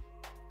first.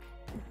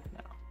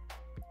 No.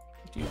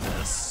 Do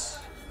this.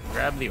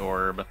 Grab the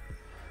orb.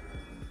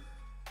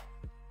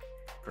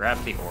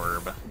 Grab the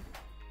orb.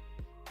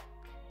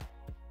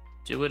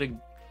 Do it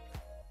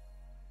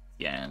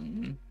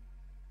again.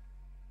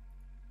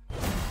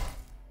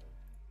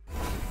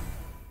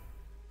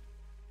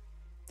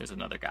 There's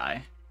another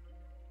guy.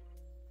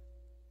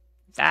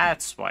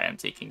 That's why I'm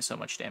taking so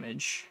much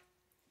damage.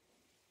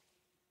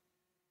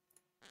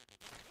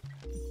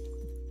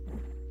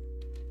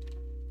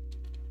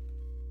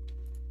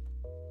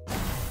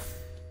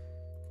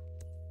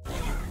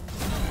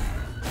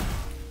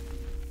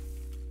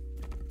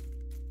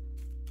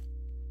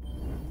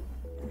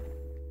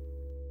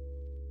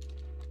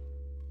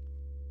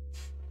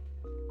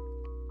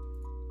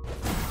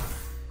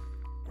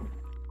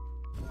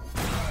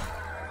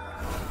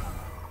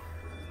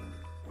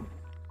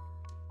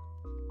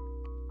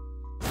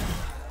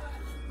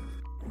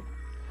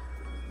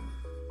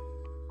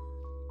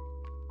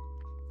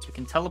 So we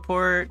can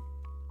teleport,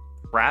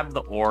 grab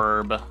the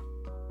orb.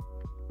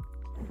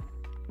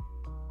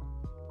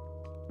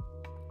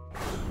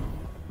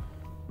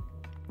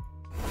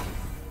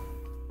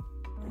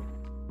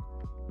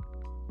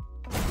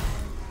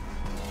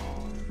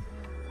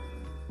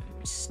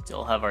 We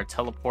still have our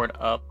teleport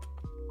up.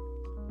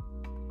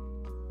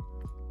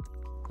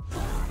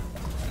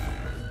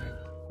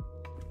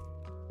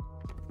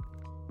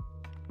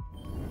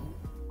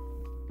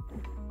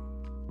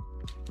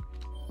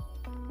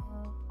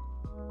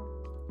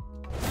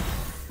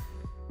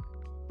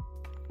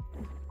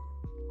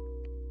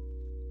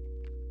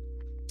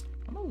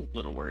 I'm a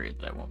little worried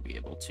that I won't be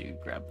able to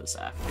grab this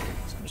after,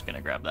 so I'm just gonna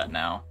grab that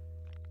now.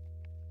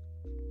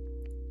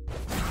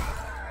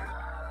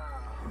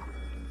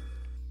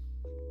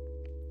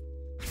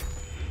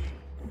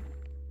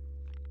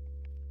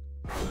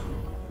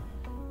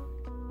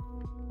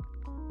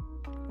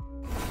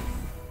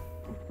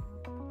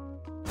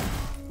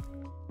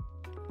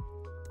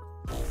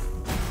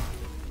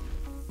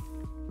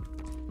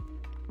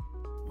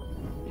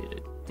 Bit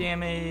of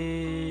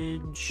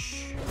damage.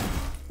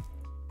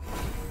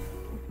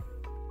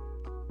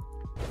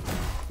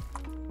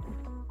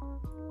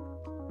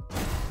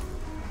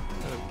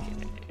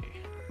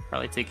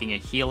 Probably taking a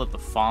heal at the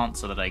font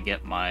so that I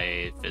get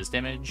my fizz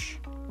damage.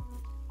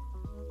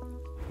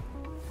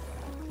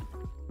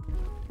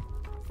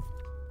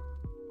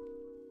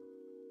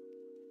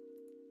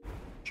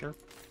 Sure.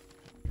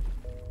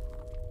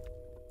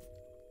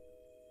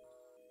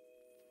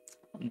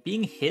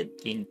 Being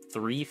hit, gain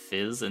 3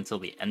 fizz until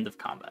the end of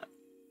combat.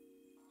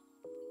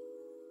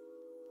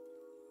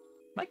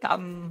 Have I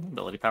gotten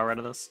ability power out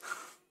of this?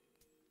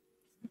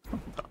 I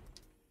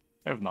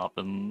have not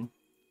been.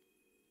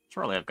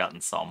 Surely I've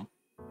gotten some.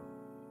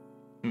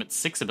 I'm at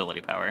 6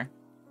 ability power.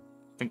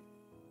 I think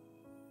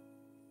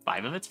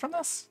 5 of it's from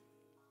this?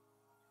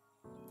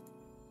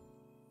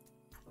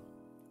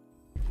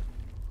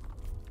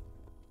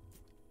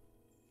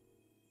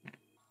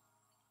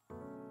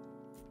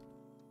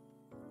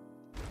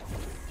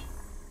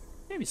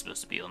 Maybe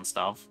supposed to be on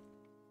stuff.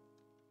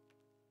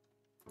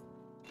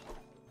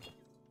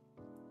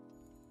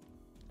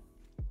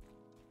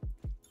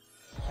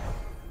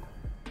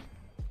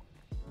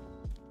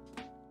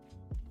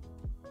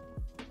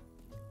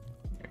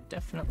 You're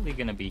definitely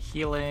gonna be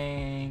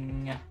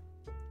healing.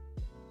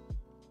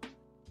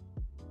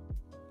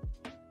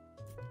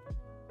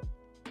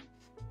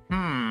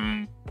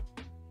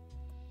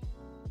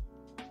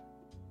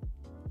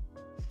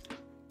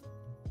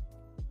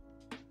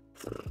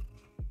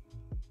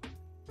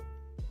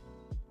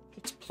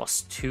 It's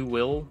 +2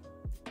 will.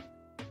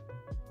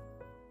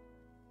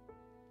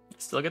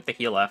 Still get the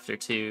heal after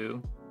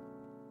 2.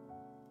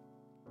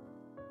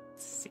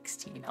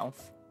 16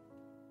 health.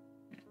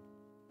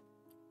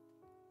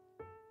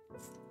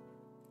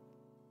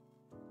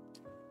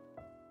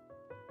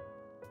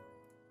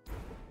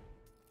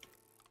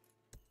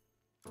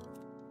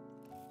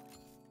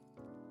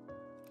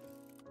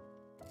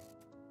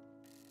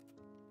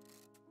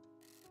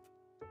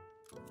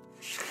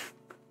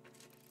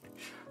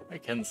 I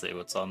can say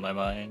what's on my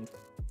mind.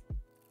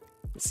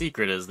 The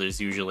secret is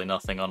there's usually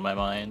nothing on my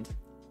mind.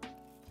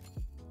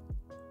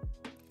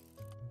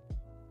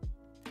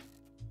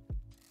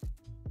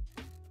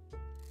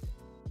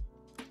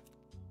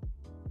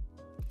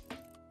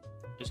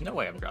 There's no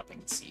way I'm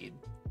dropping the seed.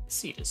 The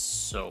seed is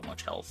so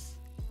much health.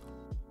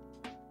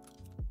 I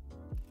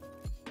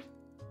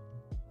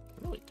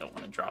really don't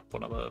want to drop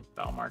one of the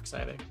bow marks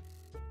either.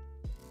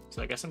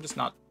 So I guess I'm just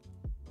not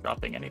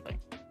dropping anything.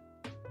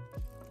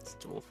 It's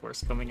dual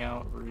force coming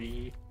out,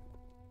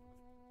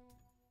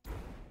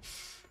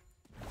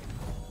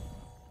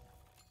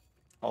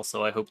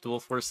 Also, I hope dual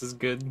force is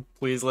good.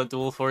 Please let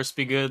dual force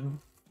be good.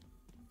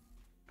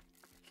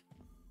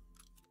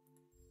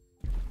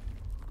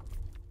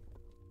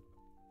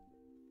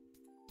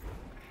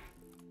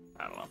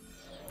 I don't know.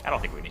 I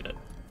don't think we need it.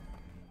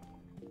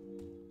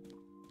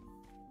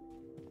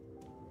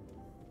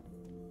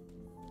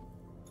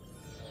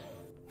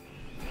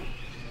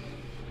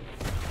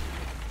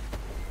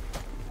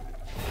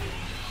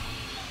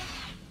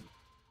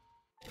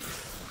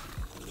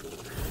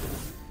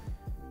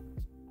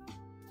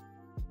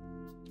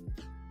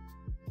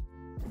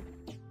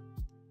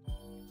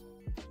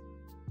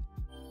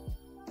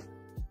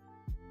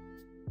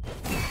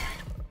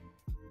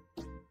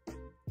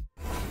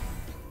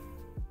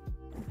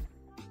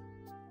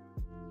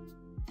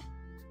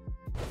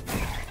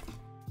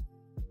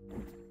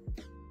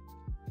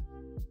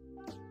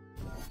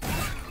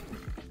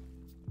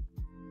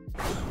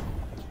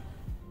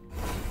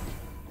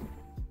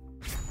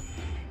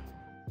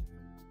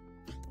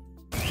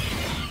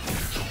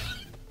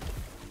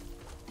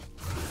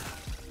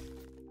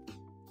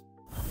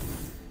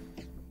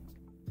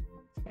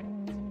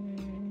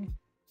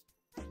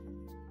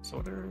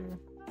 Disorder.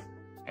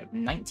 I have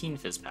 19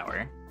 fizz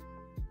power.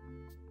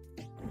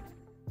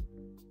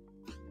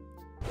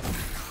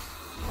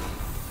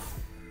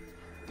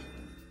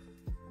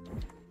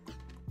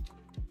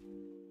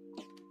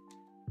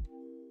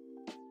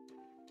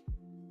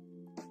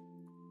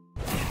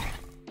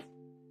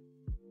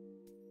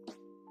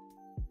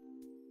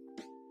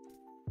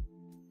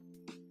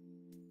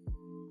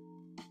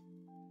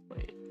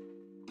 Wait,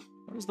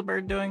 what is the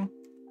bird doing?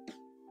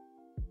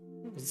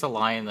 It's a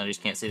lion that I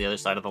just can't see the other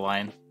side of the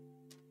line.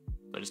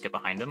 So I just get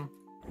behind him.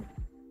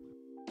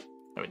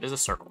 Oh wait, there's a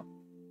circle.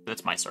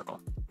 That's my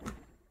circle.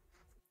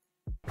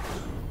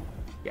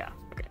 Yeah,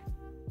 okay.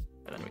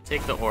 And then we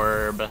take the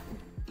orb.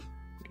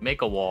 We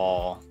make a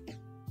wall.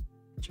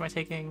 Which am I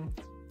taking?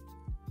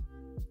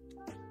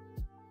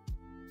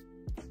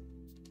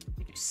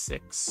 We do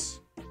 6.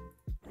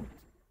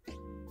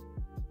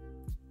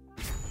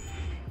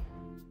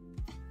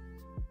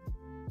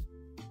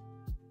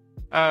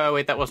 Oh,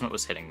 wait, that wasn't what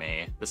was hitting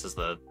me. This is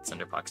the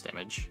Cinderpox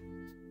damage.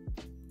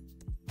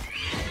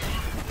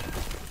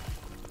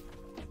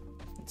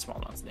 Small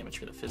amounts of damage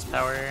for the fizz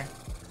power.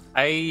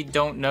 I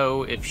don't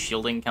know if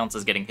shielding counts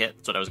as getting hit.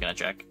 That's what I was gonna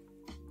check.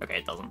 Okay,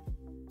 it doesn't.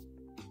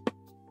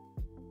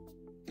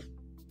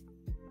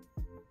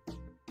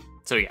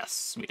 So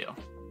yes, we do.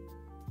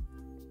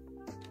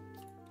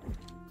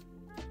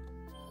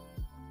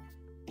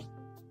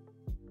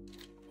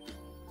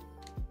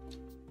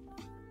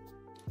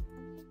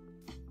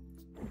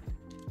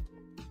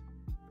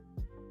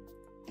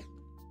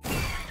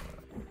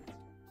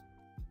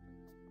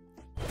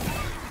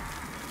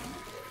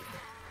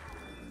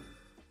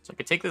 So I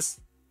could take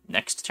this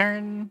next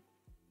turn.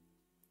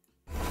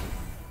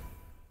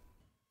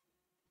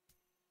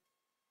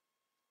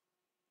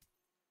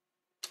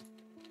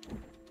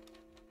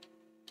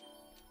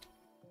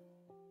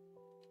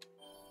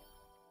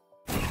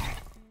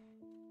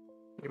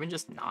 even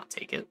just not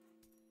take it?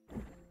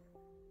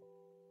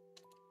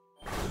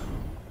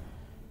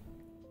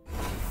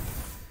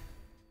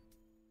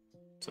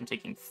 So I'm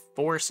taking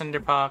 4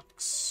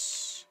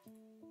 Cinderpox.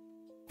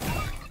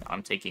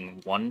 I'm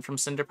taking 1 from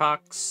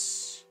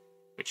Cinderpox,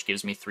 which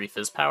gives me 3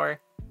 Fizz power.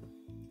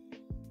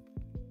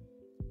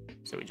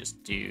 So we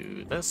just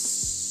do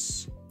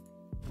this.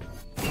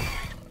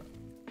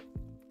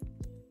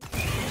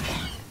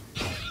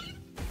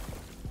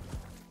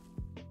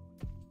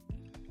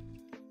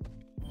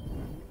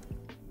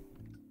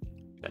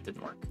 That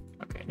didn't work.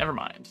 Okay, never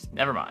mind.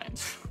 Never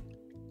mind.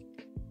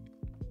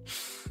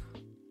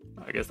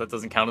 I guess that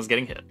doesn't count as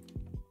getting hit.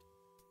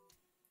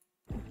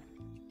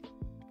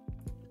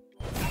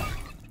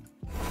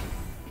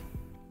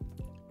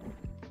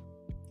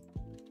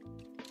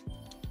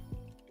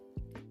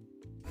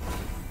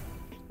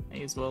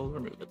 May as well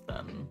remove it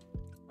then.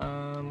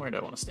 Where do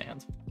I want to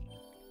stand?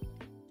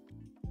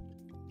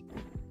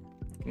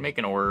 I can make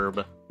an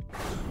orb.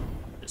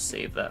 Just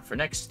save that for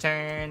next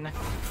turn.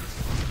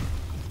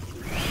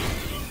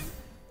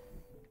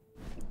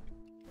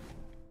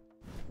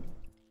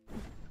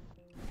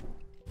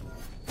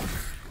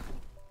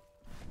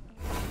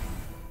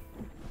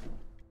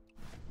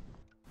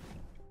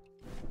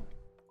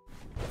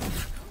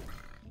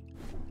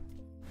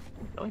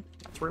 Really?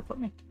 That's where it put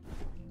me?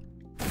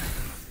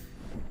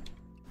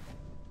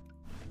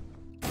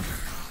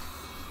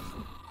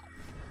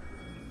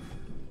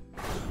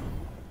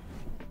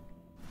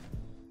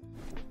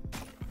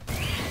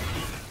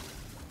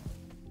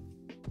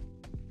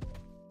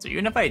 So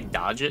even if I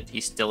dodge it,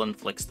 he still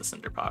inflicts the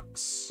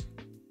Cinderpox.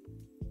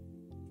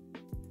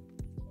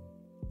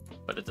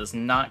 But it does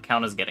not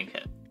count as getting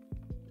hit.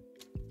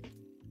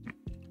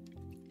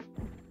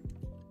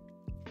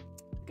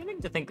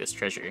 Beginning to think this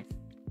treasure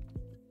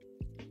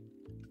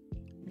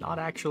not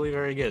actually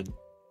very good.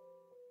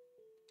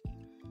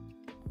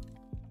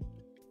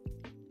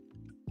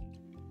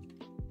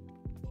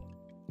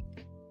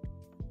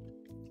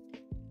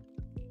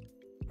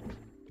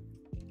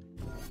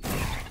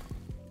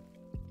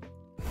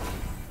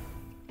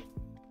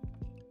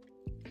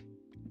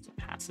 It's a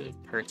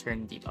passive per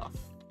turn debuff.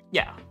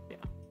 Yeah.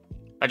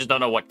 I just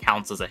don't know what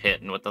counts as a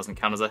hit and what doesn't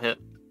count as a hit.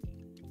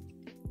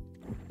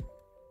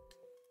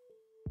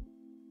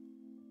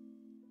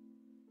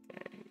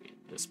 Okay,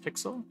 this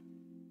pixel.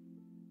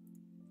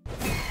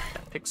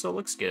 That pixel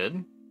looks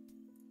good.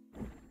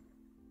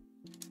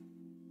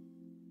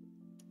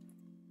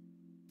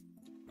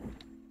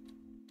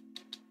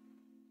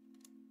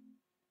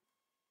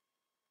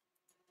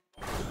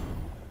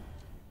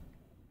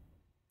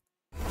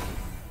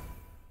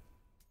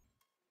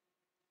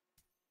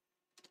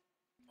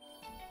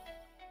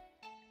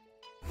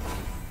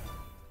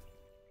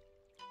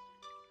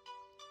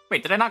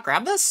 Wait, did I not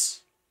grab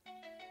this?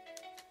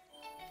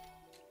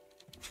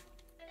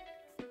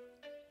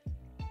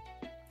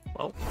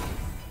 Well.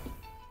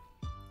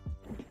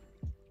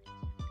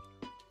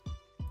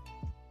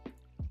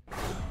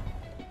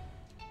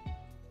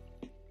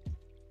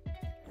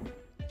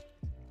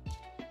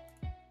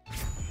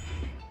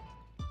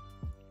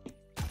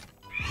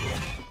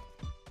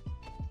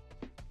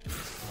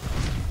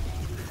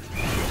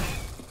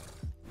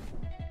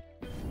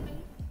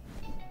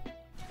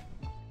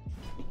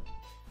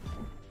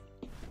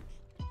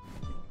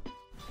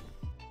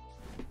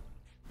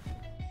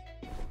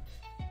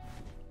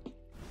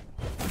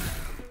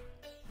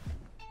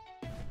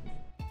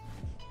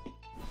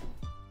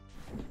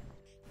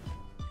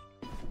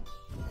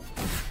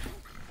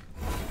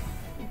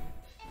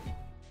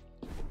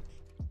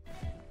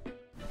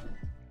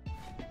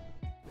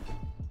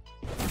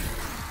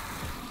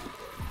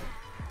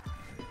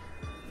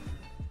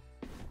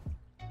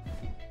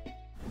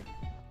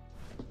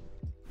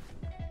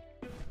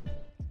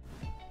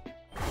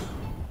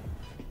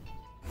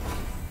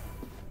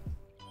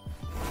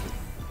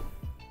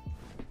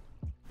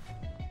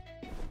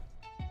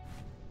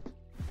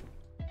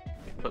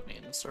 Put me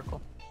in the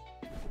circle.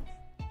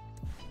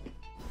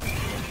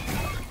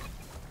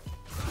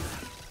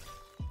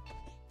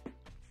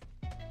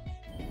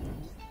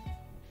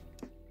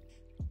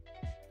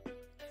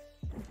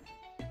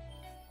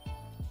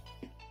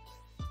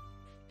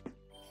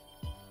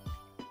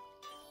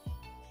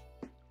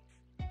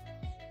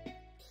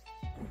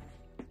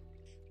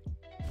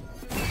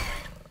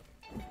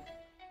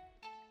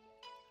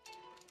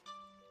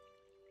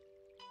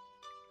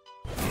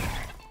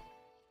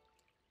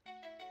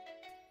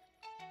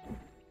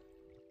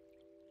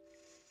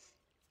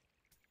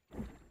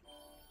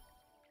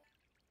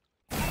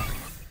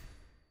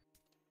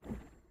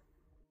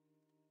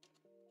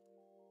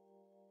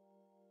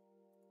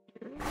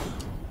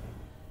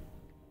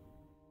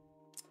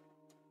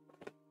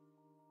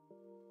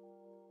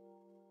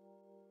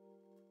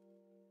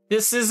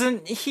 This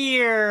isn't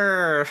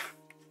here.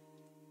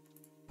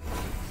 It's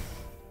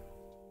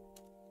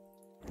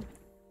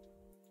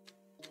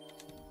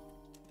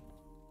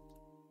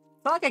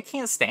not like I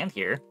can't stand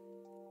here.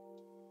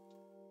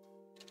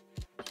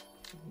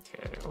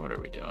 Okay, what are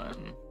we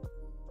doing?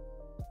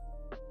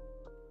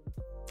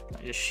 Can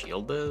I just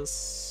shield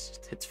this?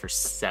 hits for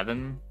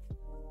 7.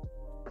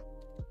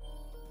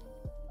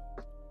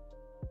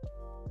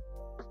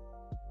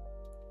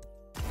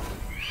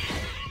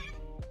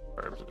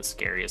 Or the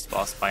scariest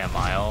boss by a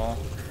mile.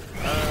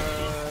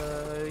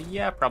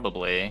 Yeah,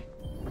 probably.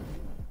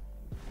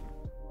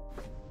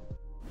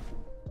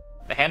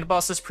 The hand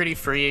boss is pretty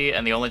free,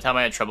 and the only time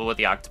I had trouble with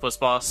the octopus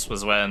boss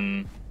was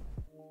when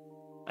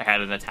I had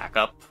an attack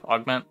up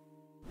augment.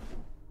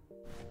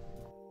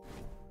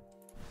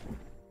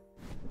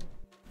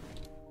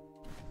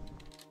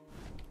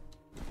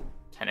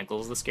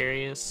 Tentacle's the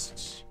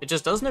scariest. It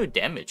just does no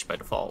damage by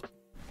default.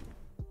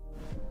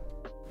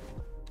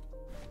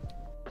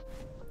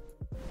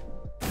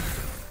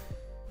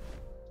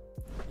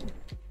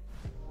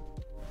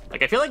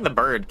 Like, I feel like the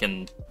bird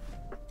can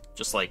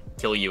just, like,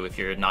 kill you if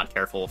you're not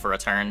careful for a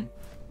turn.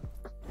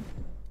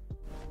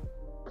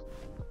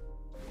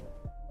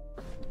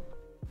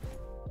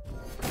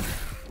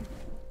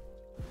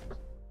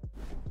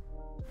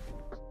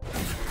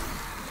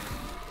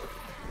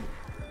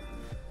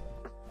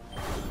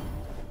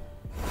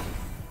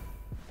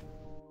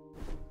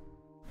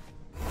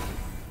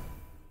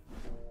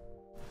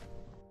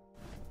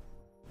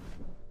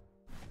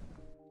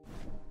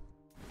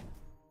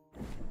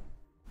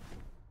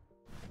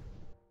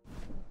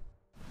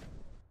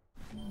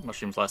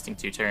 Mushrooms lasting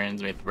 2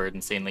 turns made the bird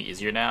insanely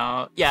easier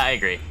now. Yeah, I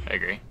agree. I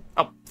agree.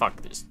 Oh, fuck,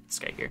 there's this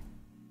guy here.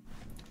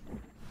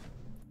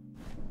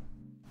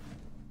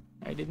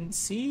 I didn't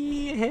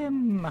see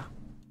him.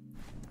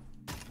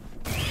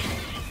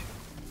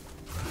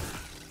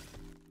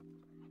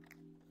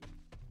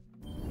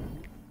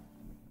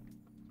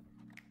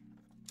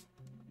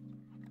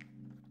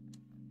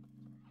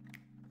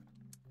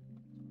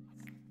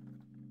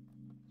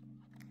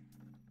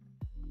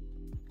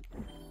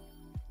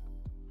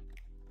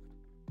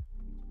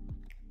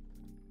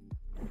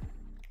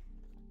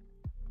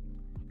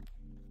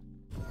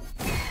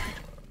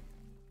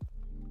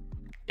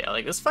 Yeah,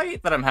 like, this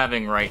fight that I'm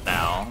having right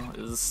now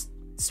is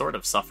sort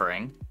of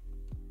suffering.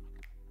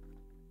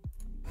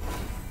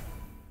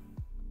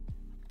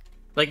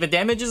 Like, the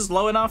damage is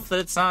low enough that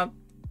it's not,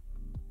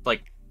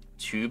 like,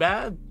 too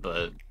bad,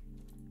 but...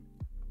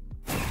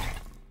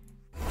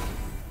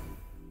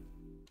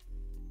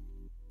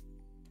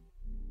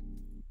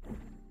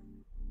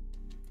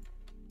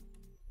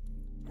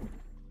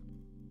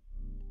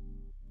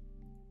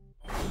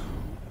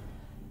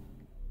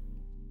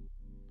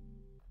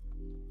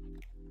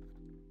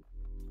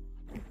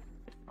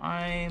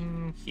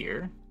 I'm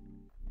here,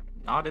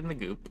 not in the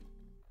goop.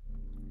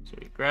 So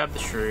we grab the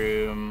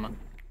shroom,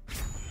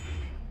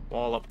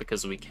 wall up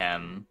because we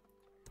can.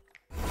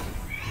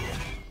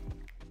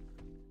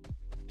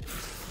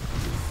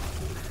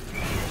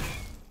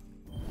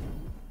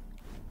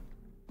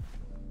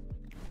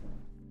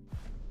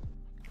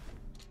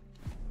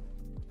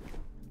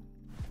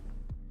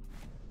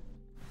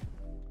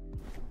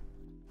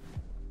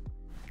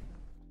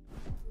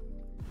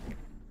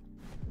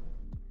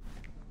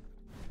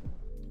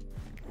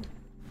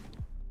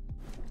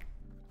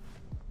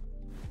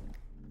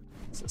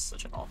 This is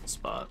such an awful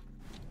spot.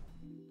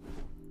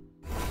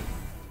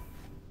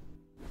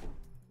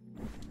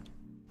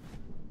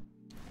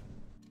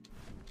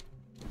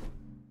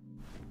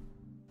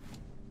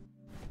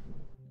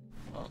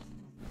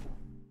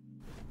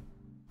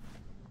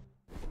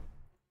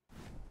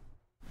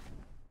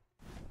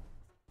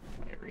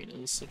 My arena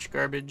is such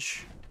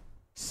garbage.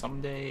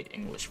 Someday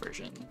English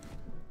version.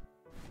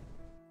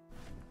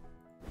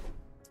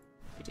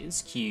 It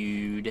is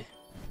cute.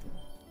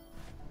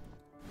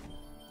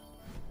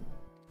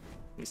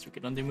 At least we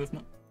could undo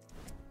movement.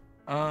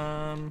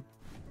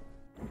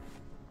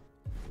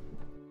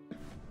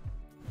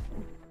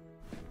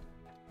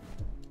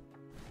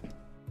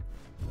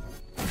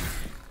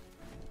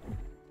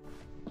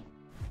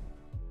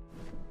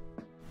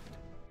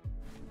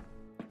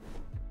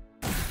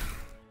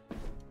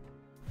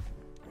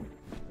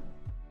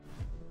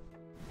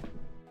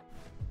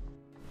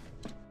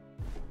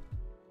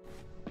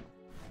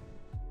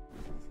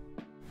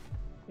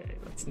 Okay,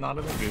 that's not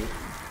in the goop.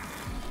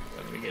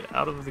 Let me get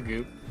out of the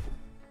goop.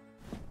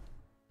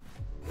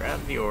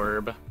 Grab the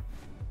orb.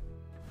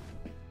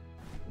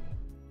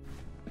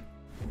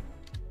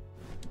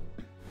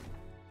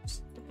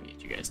 Just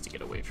need you guys to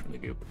get away from the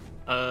goop.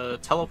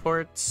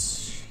 Teleport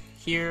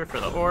here for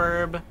the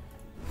orb.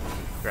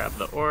 Grab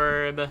the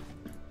orb.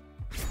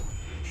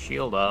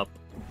 Shield up.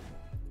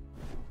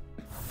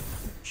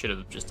 Should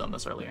have just done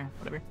this earlier.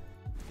 Whatever.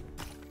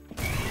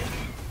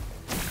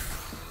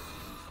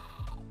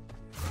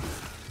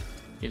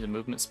 Use a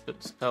movement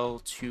spell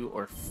to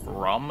or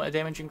from a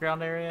damaging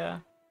ground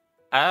area.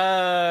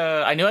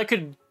 I knew I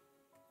could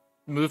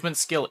movement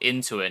skill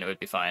into it and it would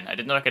be fine. I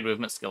didn't know I could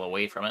movement skill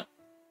away from it.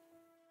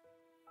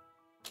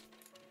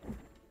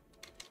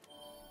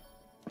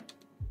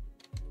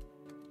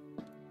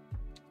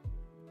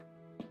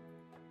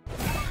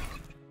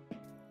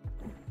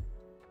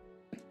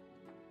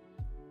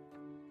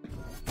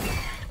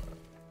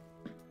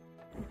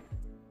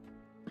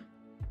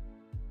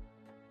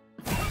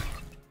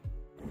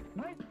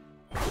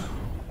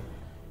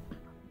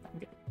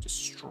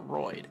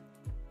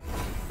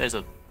 There's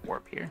a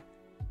warp here.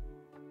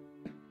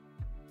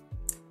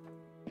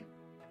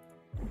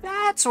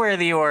 That's where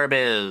the orb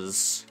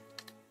is.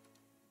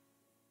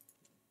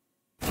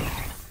 Oh,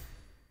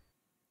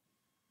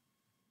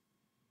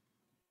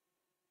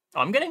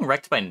 I'm getting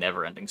wrecked by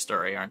Never-Ending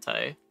Story, aren't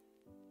I?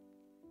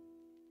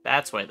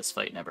 That's why this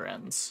fight never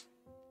ends.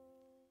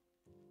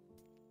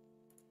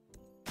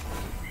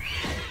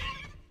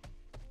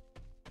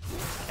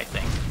 I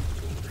think.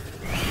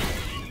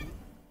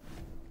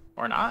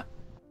 Or not?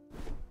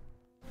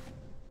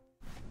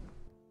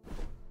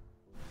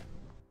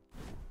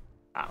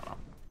 I don't know.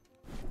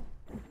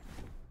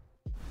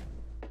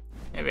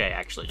 Maybe I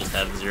actually just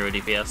have 0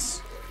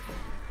 DPS.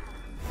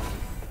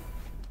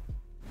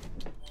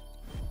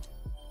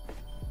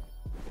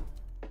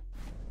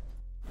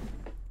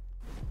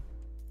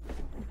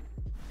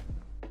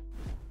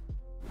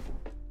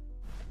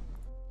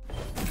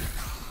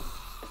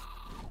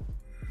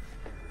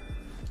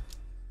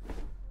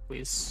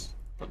 Please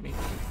let me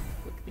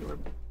click the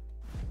orb.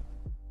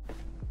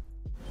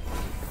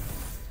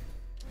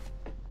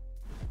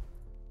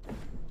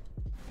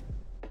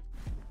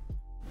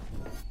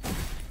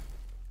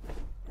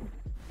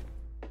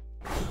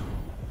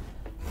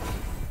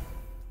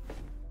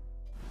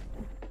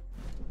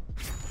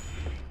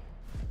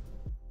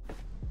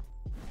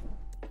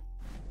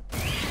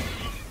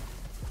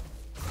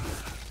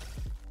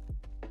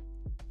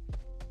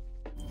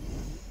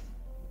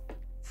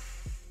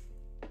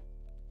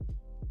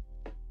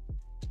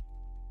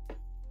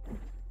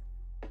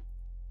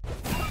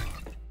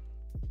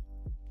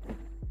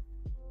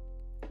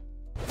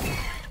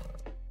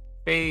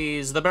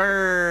 Phase the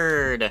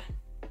bird!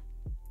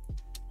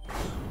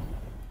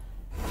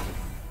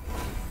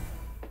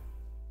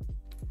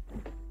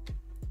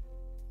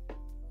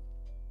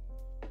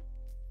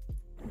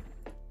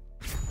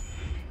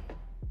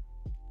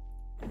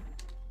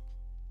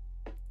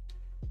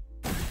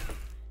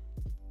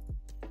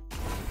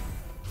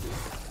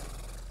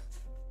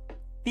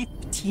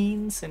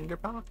 $15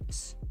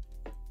 Cinderbox.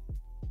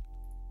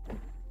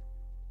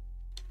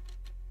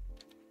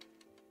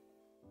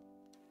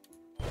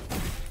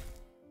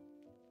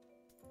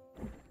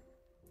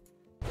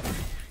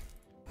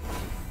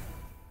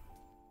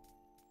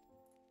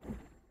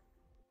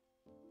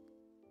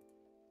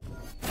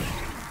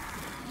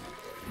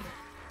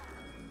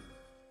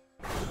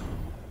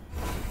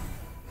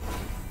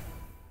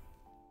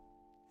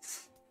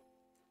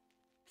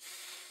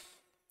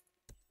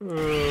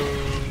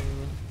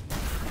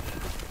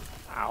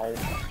 Ow.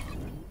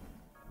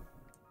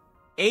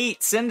 8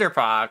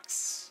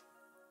 Cinderpox.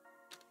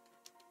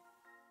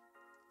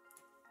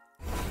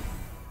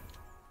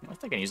 I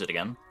think I can use it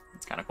again.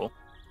 It's kind of cool.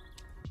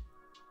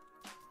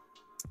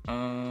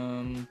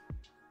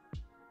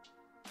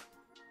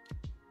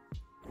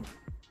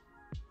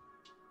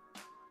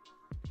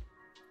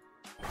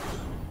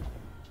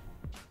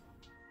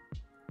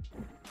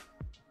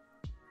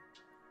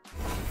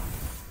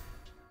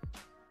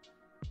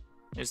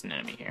 There's an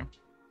enemy here.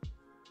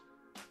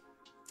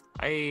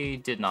 I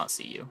did not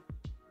see you.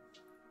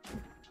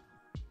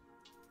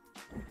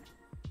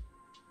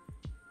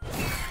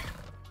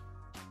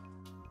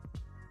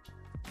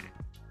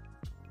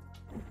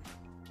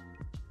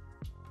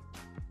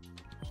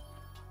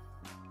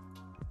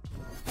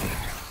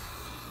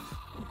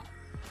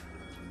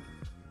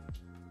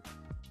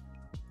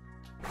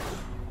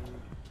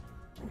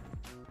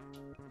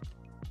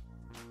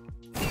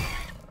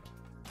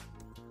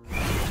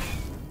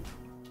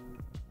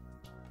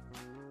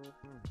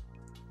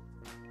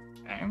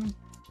 Okay.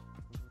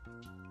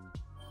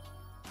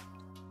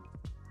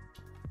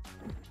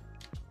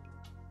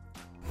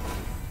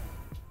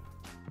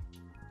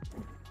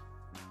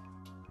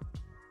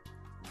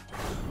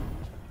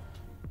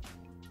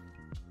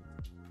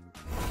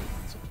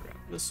 So grab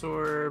this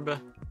orb.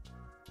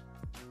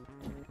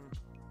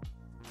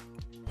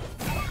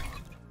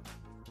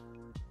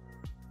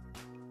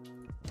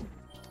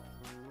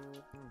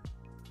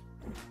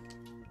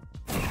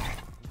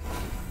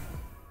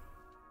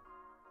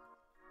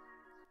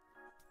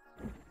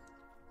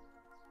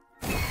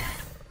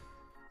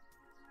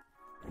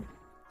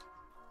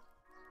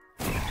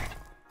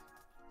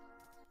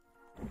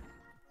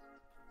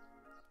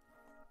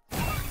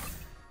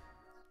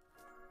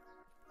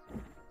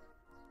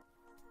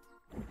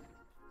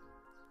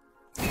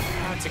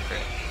 That's a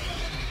crit.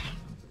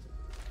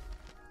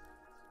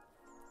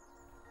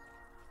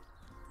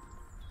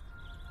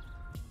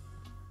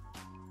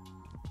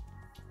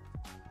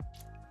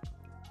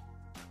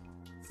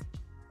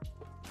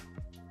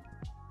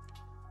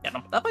 Yeah,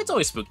 no, that fight's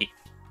always spooky.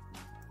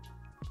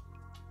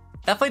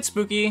 That fight's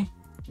spooky.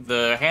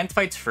 The hand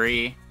fight's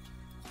free.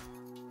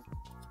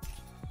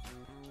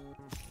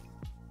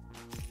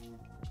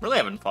 Really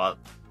haven't fought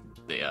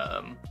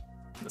the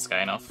this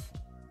guy enough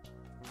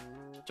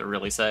to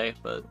really say,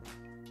 but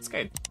this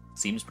guy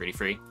seems pretty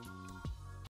free.